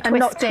down. No and twisting.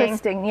 not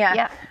twisting, yeah.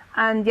 Yep.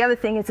 And the other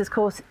thing is, of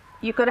course,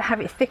 you've got to have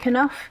it thick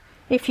enough.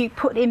 If you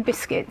put in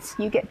biscuits,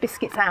 you get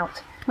biscuits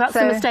out. That's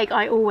the mistake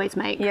I always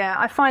make. Yeah,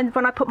 I find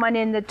when I put mine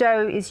in, the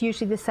dough is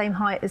usually the same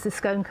height as the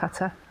scone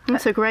cutter.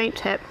 That's a great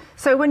tip.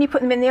 So when you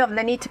put them in the oven,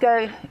 they need to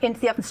go into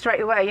the oven straight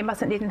away. You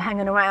mustn't leave them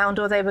hanging around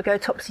or they will go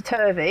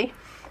topsy-turvy.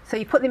 So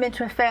you put them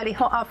into a fairly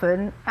hot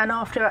oven, and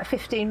after about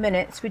 15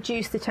 minutes,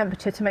 reduce the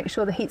temperature to make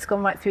sure the heat's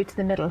gone right through to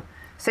the middle.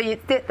 So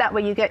that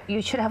way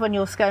you should have on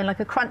your scone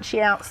like a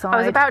crunchy outside. I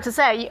was about to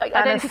say, I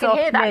don't know if you can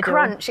hear that middle.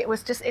 crunch. It's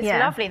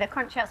lovely, the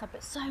crunchy outside,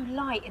 but so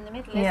light in the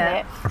middle, isn't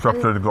it? It's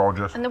absolutely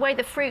gorgeous. And the way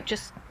the fruit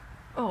just,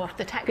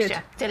 the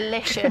texture,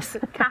 delicious.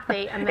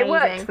 Kathy, amazing. It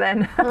works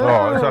then.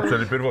 Oh, it's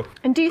absolutely beautiful.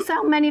 And do you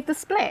sell many of the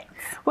splits?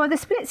 Well, the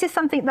splits is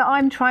something that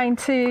I'm trying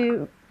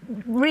to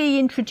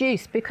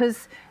reintroduce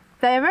because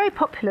they're very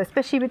popular,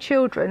 especially with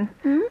children,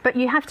 but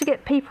you have to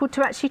get people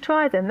to actually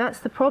try them. That's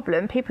the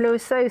problem. People are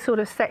so sort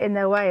of set in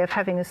their way of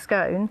having a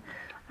scone.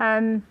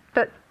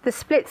 But the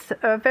splits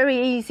are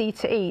very easy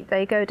to eat.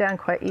 They go down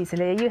quite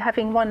easily. Are you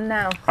having one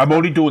now? I'm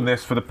only doing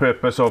this for the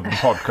purpose of the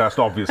podcast,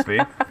 obviously.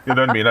 You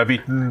know what I mean? I've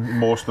eaten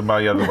most of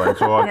my other ones,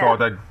 so I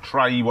thought I'd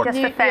try what... Just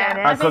for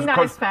fairness. I think that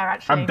is fair,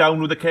 actually. I'm down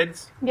with the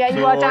kids. Yeah,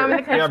 you are down with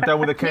the kids. Yeah, I'm down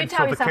with the kids,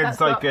 so the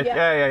kids like it.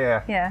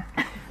 Yeah.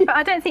 But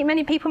I don't think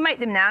many people make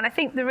them now, and I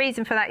think the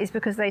reason for that is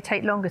because they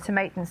take longer to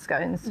make than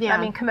scones. Yeah.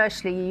 I mean,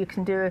 commercially, you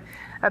can do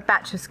a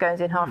batch of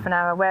scones in half an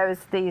hour, whereas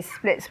these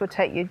splits would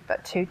take you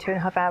about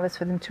 2.5 hours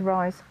for them to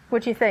rise.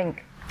 What do you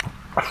think?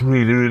 That's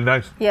really, really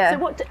nice. Yeah.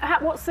 So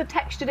what's the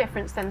texture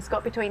difference then,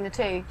 Scott, between the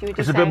two?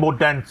 It's a bit more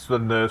dense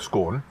than the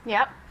scone.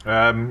 Yep.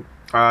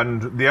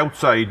 And the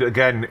outside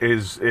again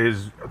is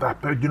that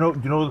you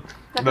know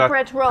like that a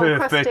bread roll,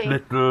 perfect crusty.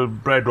 little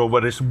bread roll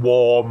where it's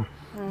warm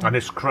and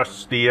it's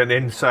crusty and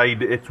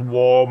inside it's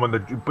warm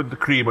and you put the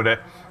cream on it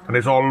and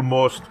it's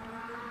almost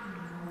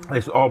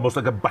like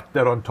a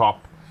butter on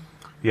top.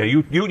 Yeah,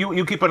 you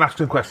keep on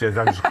asking questions.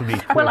 I'm just going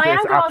to Well, I am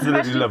it's going to ask absolutely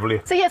questions.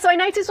 lovely. So I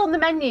noticed on the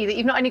menu that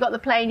you've not only got the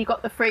plain, you've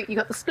got the fruit, you've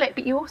got the split,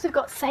 but you also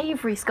got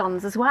savoury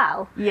scones as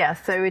well. Yeah,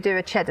 so we do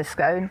a cheddar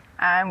scone,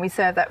 and we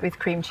serve that with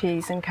cream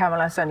cheese and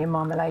caramelised onion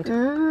marmalade.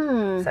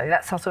 So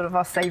that's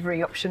our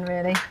savoury option,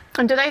 really.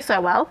 And do they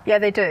sell well? Yeah,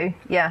 they do.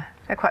 Yeah,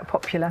 they're quite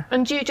popular.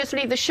 And do you just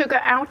leave the sugar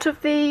out of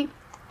the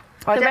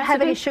I don't have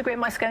recipe? any sugar in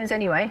my scones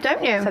anyway.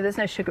 Don't you? So there's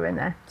no sugar in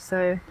there.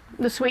 So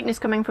the sweetness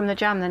coming from the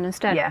jam then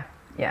instead?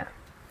 yeah.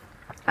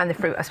 And the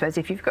fruit, I suppose,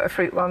 if you've got a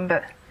fruit one,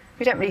 but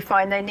we don't really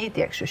find they need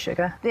the extra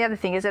sugar. The other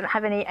thing is I don't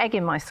have any egg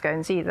in my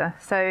scones either.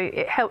 So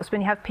it helps when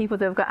you have people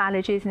that have got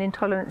allergies and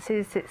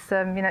intolerances. It's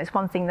it's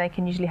one thing they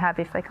can usually have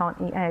if they can't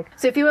eat egg.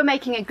 So if you were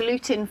making a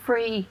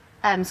gluten-free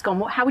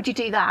scone, how would you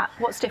do that?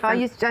 What's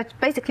different? I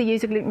basically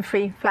use a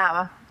gluten-free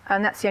flour,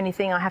 and that's the only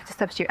thing I have to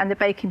substitute. And the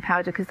baking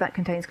powder, because that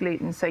contains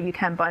gluten, so you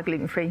can buy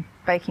gluten-free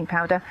baking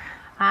powder.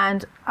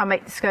 And I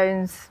make the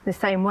scones the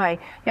same way.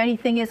 The only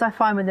thing is I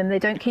find with them, they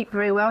don't keep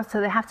very well,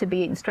 so they have to be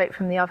eaten straight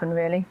from the oven,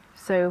 really.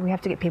 So we have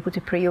to get people to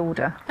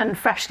pre-order. And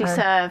freshly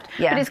served.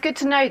 Yeah. But it's good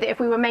to know that if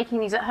we were making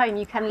these at home,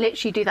 you can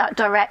literally do that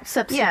direct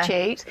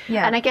substitute.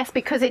 Yeah. And I guess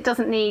because it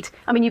doesn't need,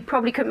 you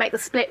probably couldn't make the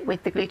split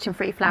with the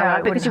gluten-free flour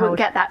No, because you wouldn't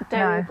hold. get that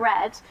doughy No.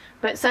 bread.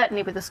 But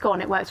certainly with the scone,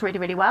 it works really,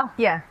 really well.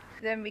 Yeah.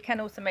 Then we can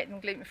also make them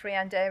gluten-free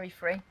and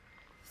dairy-free.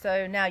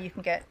 So now you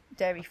can get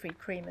dairy-free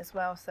cream as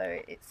well. So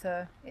it's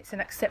an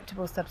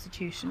acceptable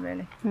substitution,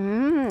 really.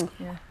 Well,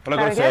 I've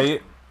got to say,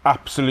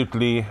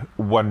 absolutely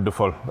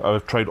wonderful.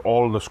 I've tried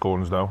all the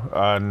scones now,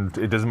 and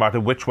it doesn't matter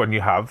which one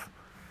you have.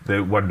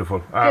 They're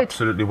wonderful,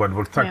 absolutely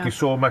wonderful. Thank you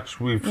so much.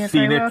 We've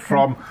seen it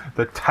from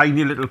the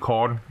tiny little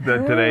corn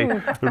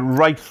today,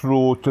 right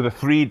through to the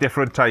 3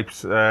 different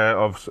types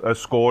of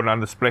scone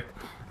and the split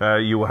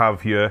you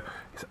have here.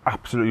 It's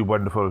absolutely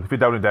wonderful. If you're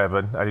down in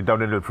Devon and you're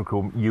down in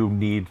Ilfracombe, you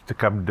need to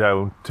come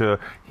down to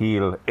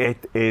Hele.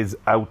 It is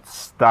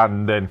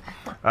outstanding.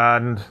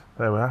 And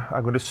there we are.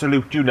 I'm going to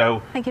salute you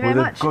now. Thank you very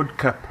with much. a good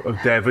cup of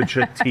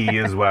Devonshire tea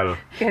as well.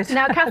 Good.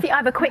 Now, Kathy, I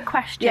have a quick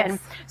question. Yes.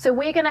 So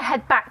we're going to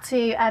head back to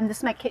the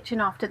Smeg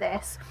kitchen after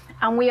this,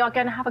 and we are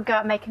going to have a go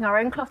at making our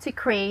own clotted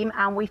cream,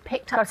 and we've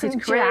picked up some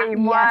Clotted cream.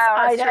 jam. Wow,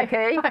 I that's know.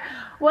 tricky.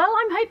 Well,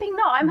 I'm hoping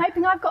not. I'm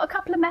hoping I've got a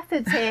couple of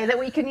methods here that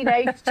we can,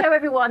 show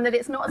everyone that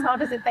it's not as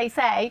hard as they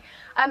say.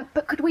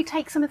 But could we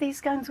take some of these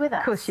scones with us?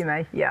 Of course you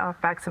may. Yeah, I'll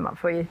bag some up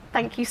for you.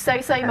 Thank you so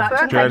much. And right. thank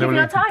you for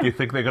Genuinely, your time. do you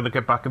think they're going to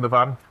get back in the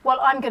van? Well,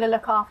 I'm going to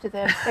look after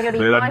them. They're going to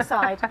be on my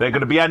side. They're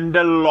going to be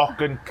under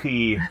lock and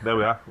key. There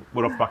we are.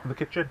 We're off back to the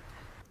kitchen.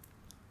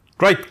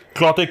 Great,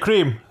 clotted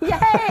cream.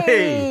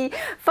 Yay!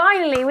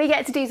 Finally, we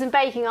get to do some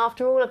baking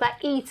after all of that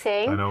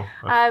eating. I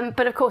know.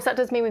 But of course, that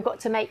does mean we've got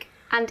to make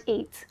and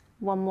eat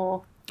one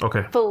more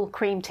Okay. Full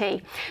cream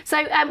tea.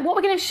 So what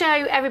we're going to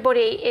show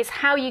everybody is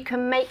how you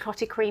can make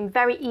clotted cream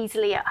very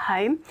easily at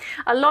home.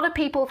 A lot of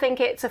people think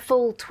it's a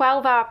full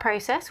 12-hour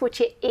process, which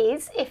it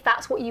is if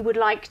that's what you would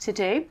like to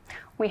do.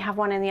 We have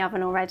one in the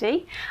oven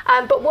already.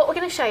 But what we're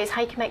going to show you is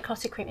how you can make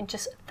clotted cream in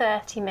just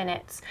 30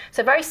 minutes.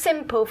 So very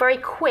simple, very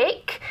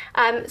quick,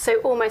 so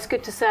almost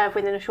good to serve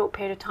within a short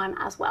period of time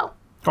as well.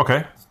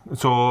 Okay,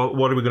 so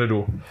what are we going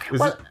to do?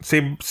 Is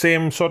it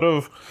same sort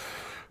of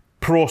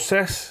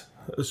process?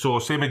 So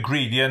same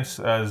ingredients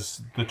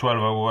as the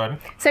 12-hour one?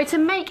 So to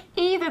make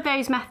either of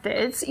those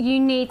methods, you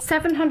need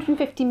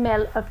 750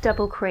 ml of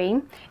double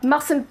cream. It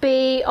mustn't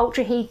be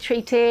ultra heat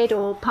treated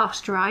or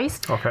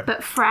pasteurised,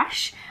 but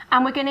fresh.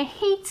 And we're going to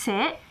heat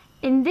it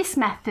in this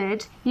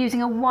method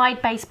using a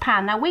wide base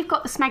pan. Now we've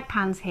got the Smeg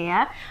pans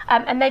here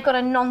and they've got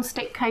a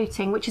non-stick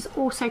coating, which is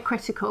also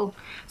critical.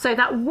 So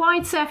that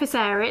wide surface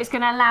area is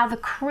going to allow the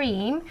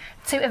cream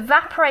to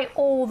evaporate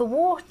all the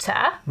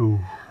water,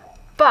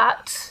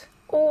 but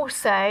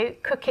also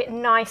cook it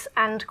nice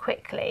and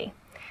quickly.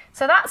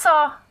 So that's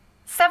our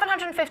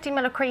 750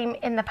 ml of cream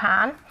in the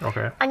pan.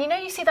 Okay. And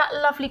you see that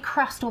lovely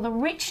crust or the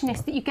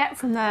richness that you get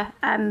from the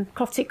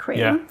clotted cream.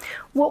 Yeah.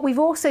 What we've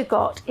also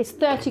got is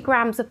 30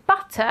 grams of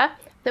butter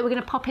that we're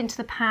going to pop into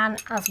the pan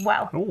as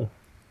well. Ooh.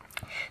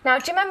 Now,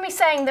 do you remember me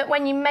saying that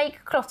when you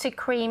make clotted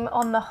cream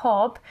on the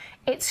hob,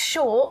 it's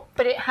short,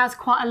 but it has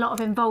quite a lot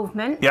of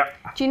involvement? Yeah.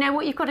 Do you know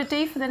what you've got to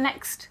do for the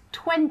next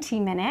 20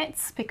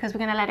 minutes? Because we're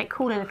going to let it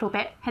cool a little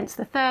bit, hence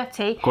the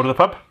 30. Go to the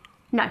pub?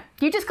 No,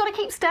 you just got to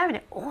keep stirring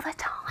it all the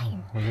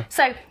time.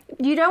 So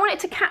you don't want it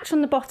to catch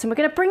on the bottom. We're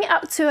going to bring it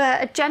up to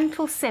a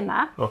gentle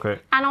simmer. Okay.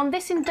 And on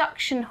this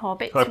induction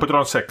hob, I put it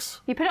on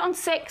 6. You put it on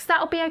 6,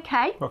 that'll be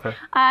okay. Okay.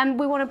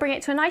 We want to bring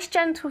it to a nice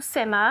gentle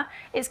simmer.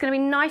 It's going to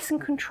be nice and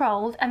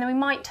controlled, and then we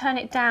might turn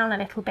it down a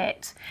little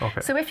bit.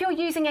 Okay. So if you're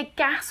using a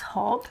gas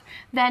hob,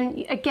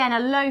 then again, a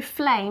low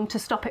flame to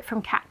stop it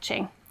from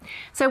catching.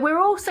 So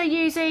we're also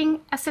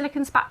using a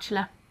silicone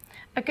spatula.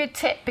 A good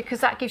tip, because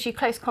that gives you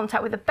close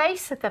contact with the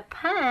base of the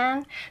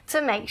pan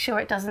to make sure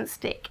it doesn't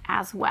stick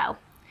as well.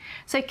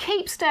 So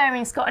keep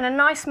stirring, Scott, in a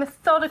nice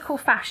methodical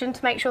fashion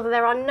to make sure that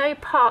there are no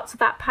parts of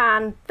that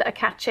pan that are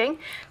catching.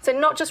 So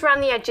not just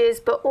around the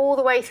edges, but all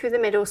the way through the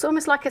middle. So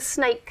almost like a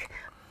snake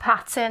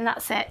pattern,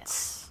 that's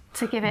it,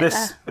 to give it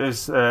This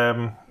is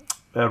a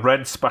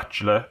red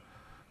spatula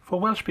for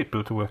Welsh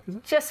people to work, is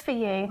it? Just for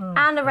you,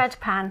 and a red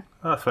pan.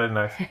 Oh, that's very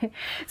nice.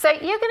 So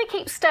you're going to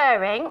keep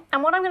stirring,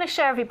 and what I'm going to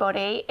show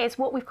everybody is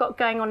what we've got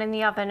going on in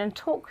the oven and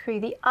talk through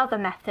the other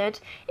method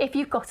if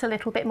you've got a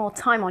little bit more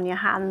time on your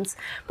hands.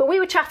 But we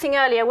were chatting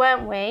earlier,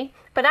 weren't we?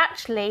 But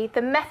actually,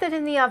 the method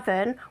in the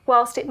oven,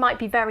 whilst it might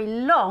be very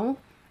long,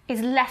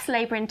 is less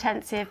labour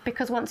intensive,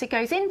 because once it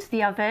goes into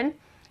the oven,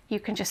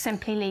 you can just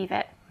simply leave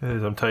it.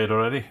 Yes, I'm tired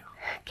already.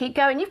 Keep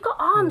going. You've got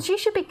arms. You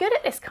should be good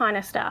at this kind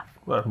of stuff.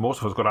 Well,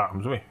 most of us got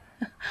arms, haven't we?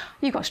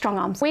 You've got strong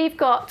arms. We've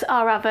got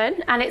our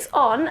oven, and it's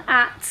on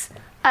at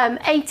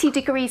 80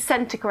 degrees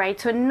centigrade,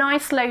 to a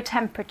nice low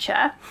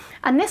temperature.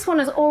 And this one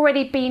has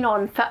already been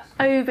on for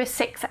over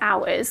 6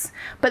 hours,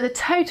 but the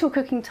total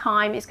cooking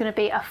time is going to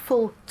be a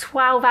full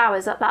 12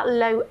 hours at that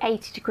low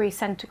 80 degrees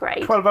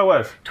centigrade. 12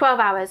 hours? 12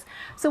 hours.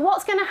 So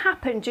what's going to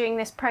happen during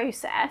this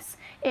process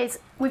is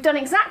we've done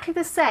exactly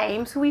the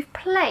same. So we've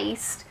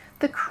placed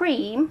the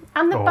cream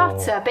and the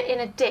butter, but in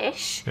a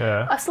dish,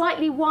 a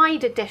slightly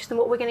wider dish than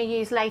what we're going to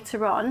use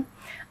later on.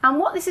 And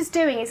what this is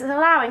doing is it's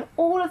allowing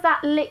all of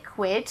that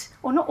liquid,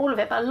 or not all of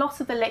it, but a lot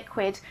of the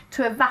liquid,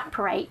 to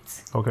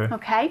evaporate. Okay.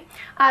 Okay.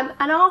 And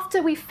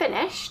after we've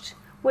finished,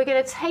 we're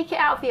going to take it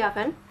out of the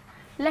oven,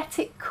 let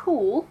it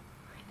cool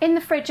in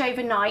the fridge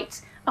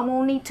overnight, and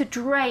we'll need to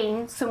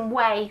drain some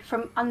whey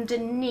from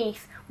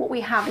underneath what we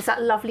have is that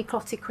lovely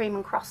clotted cream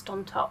and crust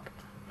on top.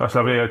 That's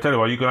lovely. I'll tell you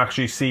what, you can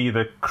actually see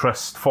the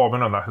crust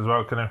forming on that as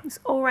well, can you? It's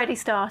already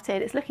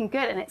started. It's looking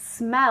good, and it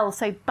smells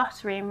so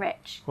buttery and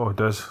rich. Oh, it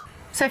does.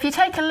 So if you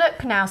take a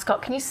look now,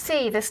 Scott, can you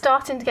see they're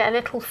starting to get a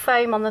little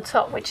foam on the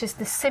top, which is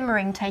the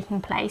simmering taking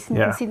place, and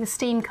you can see the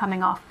steam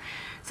coming off.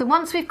 So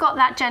once we've got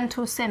that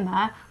gentle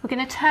simmer, we're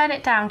going to turn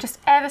it down just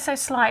ever so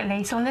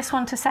slightly. So on this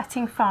one to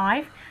setting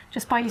 5,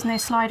 just by using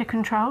those slider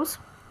controls.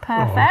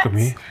 Perfect. Oh, look at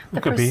me.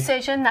 The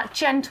precision, that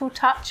gentle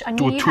touch. I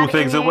knew do two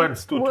things at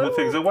once. Do 2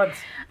 things at once.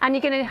 And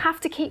you're going to have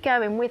to keep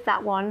going with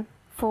that one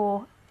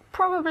for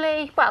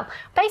probably, well,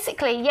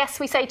 basically,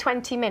 yes, we say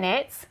 20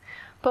 minutes,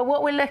 but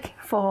what we're looking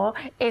for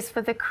is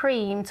for the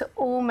cream to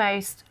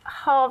almost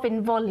halve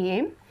in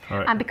volume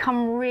and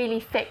become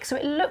really thick. So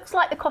it looks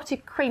like the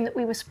clotted cream that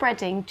we were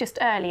spreading just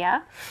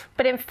earlier,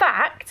 but in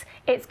fact,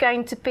 it's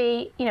going to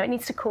be, it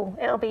needs to cool.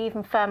 It'll be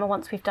even firmer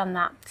once we've done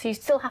that. So you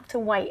still have to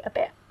wait a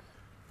bit.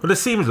 Well, it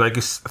seems like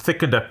it's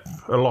thickened up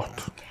a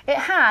lot. It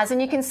has,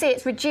 and you can see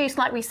it's reduced,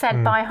 like we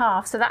said, by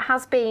half. So that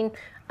has been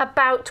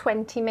about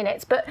 20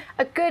 minutes. But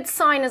a good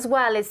sign as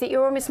well is that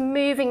you're almost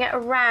moving it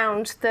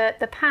around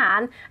the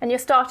pan and you're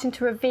starting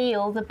to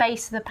reveal the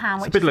base of the pan.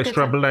 It's a bit like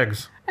scrambled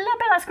eggs. A little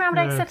bit like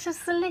scrambled eggs, except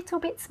just a little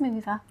bit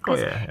smoother. Oh,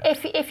 yeah.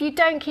 If you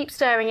don't keep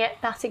stirring it,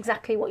 that's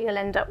exactly what you'll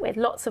end up with,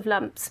 lots of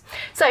lumps.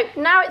 So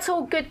now it's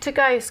all good to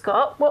go,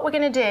 Scott. What we're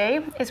going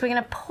to do is we're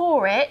going to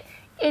pour it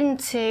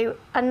into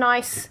a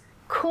nice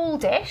cool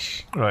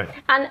dish. Right.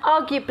 And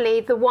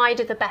arguably, the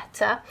wider the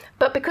better.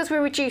 But because we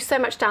reduce so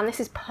much down, this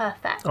is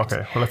perfect.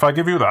 Okay, well, if I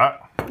give you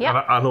that,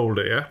 Yep. I'll hold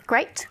it, yeah?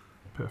 Great.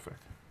 Perfect.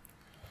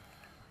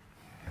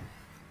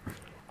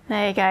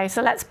 There you go.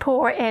 So let's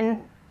pour it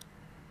in.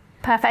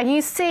 Perfect. And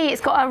you see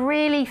it's got a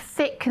really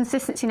thick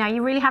consistency now.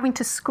 You're really having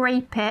to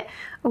scrape it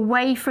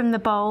away from the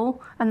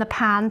bowl and the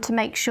pan to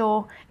make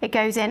sure it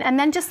goes in. And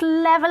then just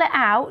level it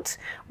out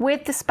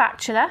with the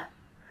spatula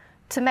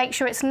to make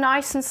sure it's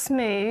nice and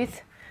smooth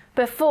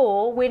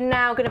before we're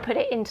now going to put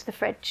it into the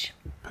fridge.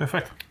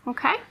 Perfect.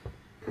 Okay.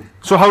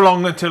 So how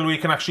long until we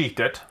can actually eat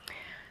it?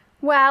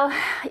 Well,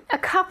 a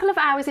couple of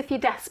hours if you're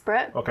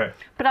desperate. Okay.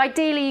 But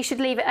ideally you should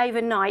leave it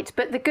overnight.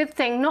 But the good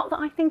thing, not that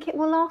I think it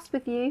will last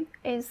with you,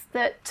 is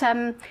that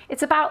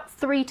it's about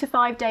 3 to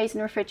 5 days in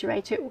the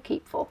refrigerator it will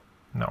keep for.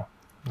 No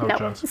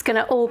chance. It's going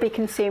to all be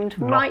consumed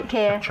Not right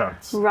here, a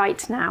chance.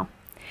 right now.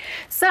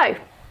 So,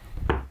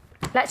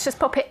 let's just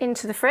pop it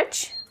into the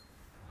fridge.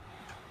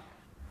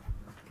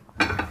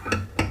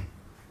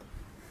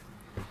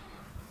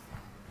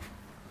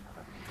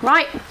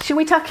 Right, shall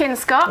we tuck in,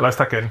 Scott? Let's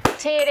tuck in.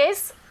 Here it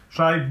is.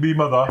 Shall I be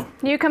mother?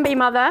 You can be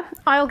mother.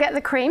 I'll get the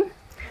cream.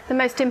 The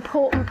most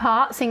important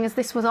part, seeing as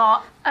this was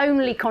our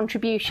only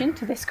contribution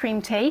to this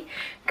cream tea,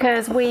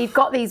 because we've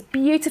got these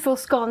beautiful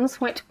scones,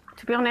 which,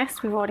 to be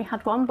honest, we've already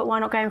had one, but why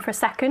not go in for a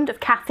second, of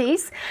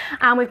Kathy's.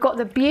 And we've got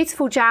the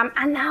beautiful jam,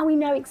 and now we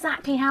know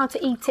exactly how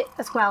to eat it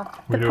as well.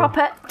 The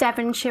proper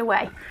Devonshire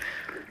way.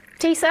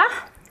 Tea, sir?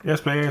 Yes,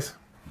 please.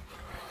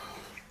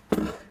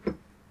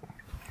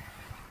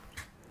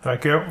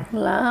 Thank you.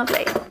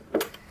 Lovely.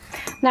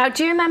 Now,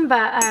 do you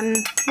remember,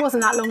 it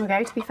wasn't that long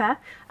ago, to be fair,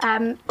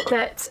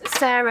 that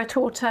Sarah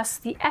taught us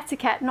the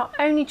etiquette, not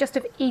only just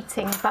of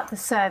eating, but the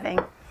serving.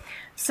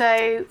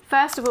 So,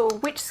 first of all,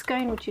 which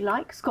scone would you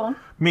like? Scone?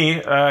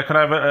 Me, can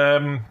I have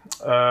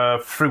a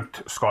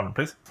fruit scone,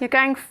 please? You're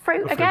going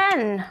fruit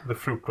again? The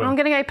fruit one. I'm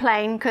going to go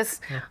plain,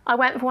 because I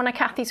went for one of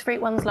Kathy's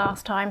fruit ones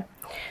last time.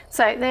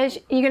 So,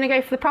 you're going to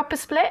go for the proper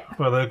split?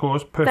 Well, there it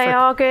goes. Perfect. They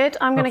are good.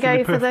 I'm going to go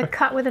Absolutely for the perfect.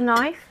 cut with a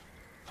knife.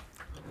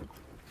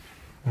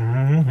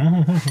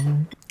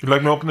 You'd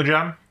like me to open the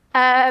jam?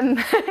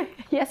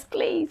 Yes,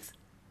 please.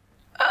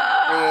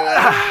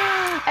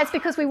 It's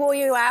because we wore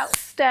you out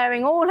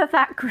stirring all of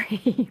that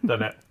cream.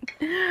 Done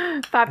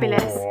it.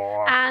 Fabulous.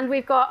 Oh. And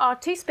we've got our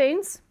 2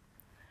 spoons.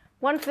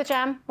 One for the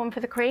jam, one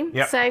for the cream.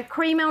 Yep. So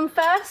cream on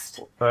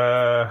first.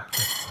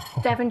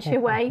 Devonshire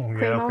way.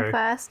 Cream on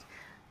first.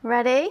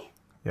 Ready?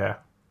 Yeah.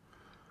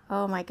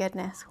 Oh my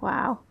goodness.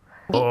 Wow.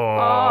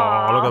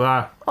 Oh, look at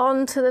that.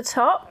 On to the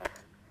top.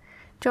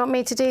 Do you want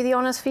me to do the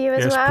honours for you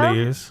as Yes, well?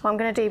 please. Well, I'm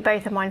going to do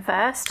both of mine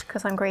first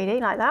because I'm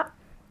greedy like that.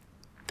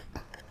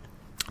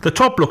 The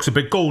top looks a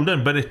bit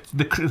golden, but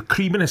the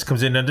creaminess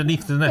comes in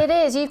underneath, doesn't it? It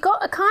is. You've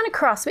got a kind of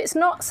crust, but it's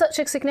not such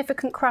a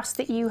significant crust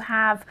that you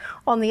have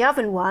on the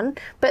oven one.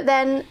 But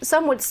then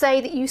some would say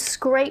that you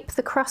scrape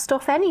the crust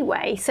off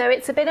anyway. So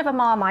it's a bit of a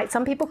marmite.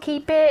 Some people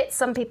keep it,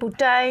 some people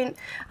don't.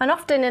 And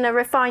often in a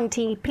refined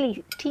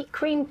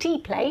cream tea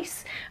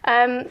place,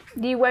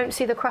 you won't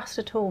see the crust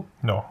at all.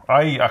 No,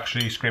 I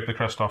actually scrape the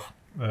crust off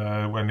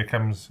when it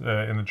comes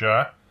in the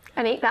jar.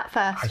 And eat that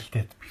first. I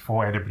did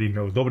before anybody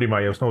knows. Nobody in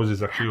my house knows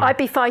this actually. I'd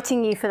be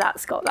fighting you for that,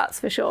 Scott,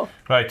 that's for sure.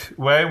 Right,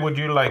 where would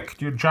you like?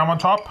 Do you jam on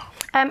top?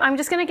 I'm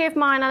just going to give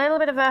mine a little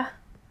bit of a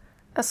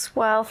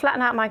swirl,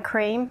 flatten out my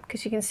cream,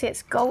 because you can see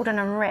it's golden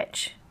and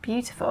rich.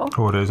 Beautiful.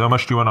 Oh, it is. How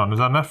much do you want on? Is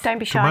that enough? Don't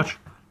be Too shy. much?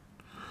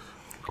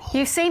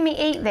 You've seen me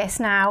eat this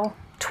now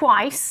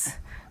twice,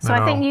 so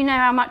I think you know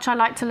how much I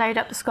like to load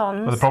up the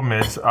scones. But the problem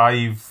is,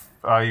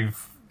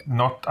 I've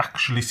not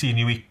actually seen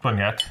you eat one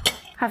yet.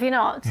 Have you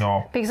not?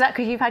 No. Because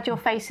you've had your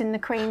face in the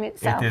cream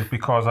itself. It is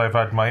because I've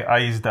had my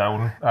eyes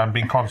down and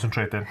been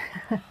concentrating.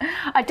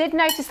 I did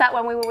notice that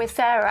when we were with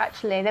Sarah,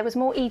 actually. There was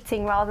more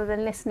eating rather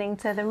than listening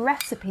to the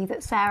recipe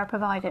that Sarah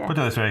provided. Put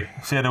it this way,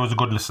 Sarah was a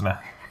good listener.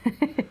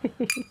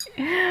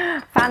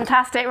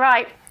 Fantastic.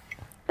 Right,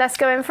 let's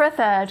go in for a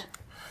third.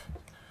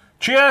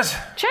 Cheers!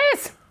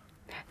 Cheers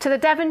to the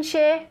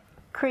Devonshire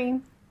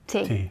cream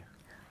tea.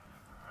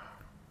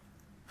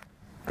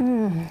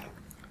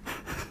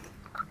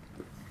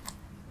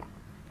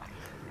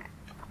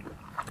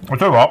 I'll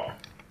tell you what,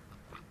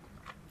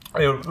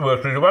 it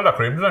works really well, that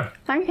cream, doesn't it?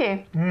 Thank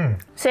you.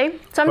 See,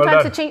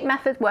 sometimes the cheap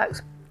method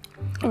works.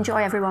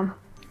 Enjoy, everyone.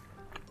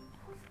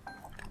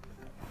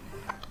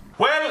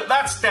 Well,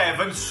 that's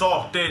Devon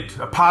sorted.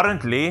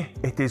 Apparently,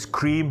 it is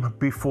cream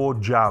before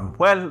jam.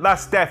 Well,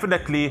 that's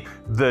definitely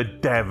the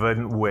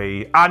Devon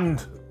way.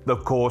 And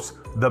of course,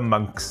 the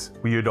monks.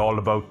 We heard all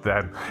about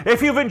them.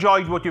 If you've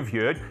enjoyed what you've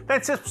heard,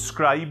 then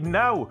subscribe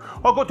now.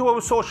 Or go to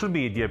our social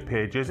media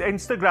pages,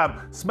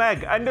 Instagram,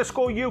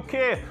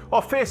 Smeg_UK,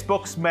 or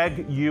Facebook,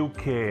 Smeg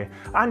UK.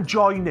 And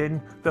join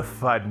in the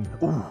fun.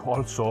 Ooh,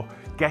 also,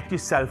 get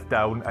yourself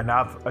down and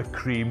have a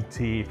cream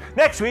tea.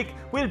 Next week,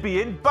 we'll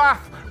be in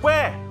Bath,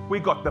 where we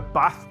got the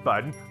Bath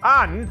bun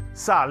and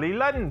Sally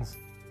Lunns.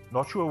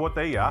 Not sure what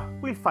they are.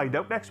 We'll find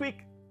out next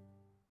week.